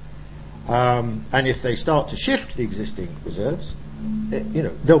decline. And if they start to shift the existing reserves,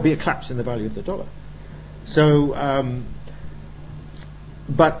 there'll be a collapse in the value of the dollar. So,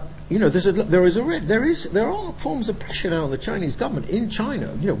 but there are forms of pressure now on the Chinese government in China.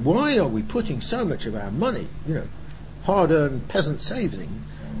 Why are we putting so much of our money, hard-earned peasant saving,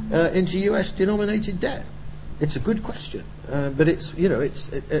 into U.S.-denominated debt? It's a good question, but it's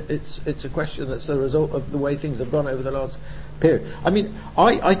a question that's the result of the way things have gone over the last period. I mean,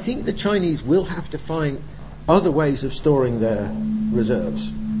 I think the Chinese will have to find other ways of storing their reserves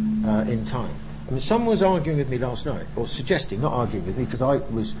in time. I mean, someone was arguing with me last night, or suggesting, not arguing with me, because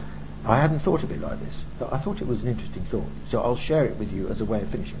I hadn't thought of it like this, but I thought it was an interesting thought. So I'll share it with you as a way of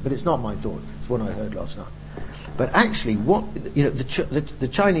finishing. But it's not my thought; it's one I heard last night. But actually, the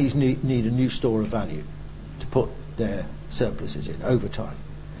Chinese need a new store of value to put their surpluses in over time.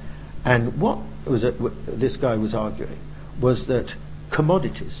 And what this guy was arguing was that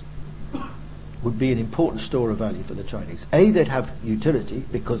commodities would be an important store of value for the Chinese. A, they'd have utility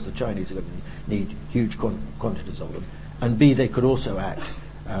because the Chinese are going to need huge quantities of them, and B, they could also act,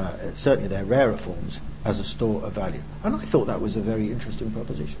 certainly their rarer forms, as a store of value. And I thought that was a very interesting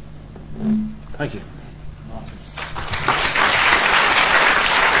proposition. Thank you.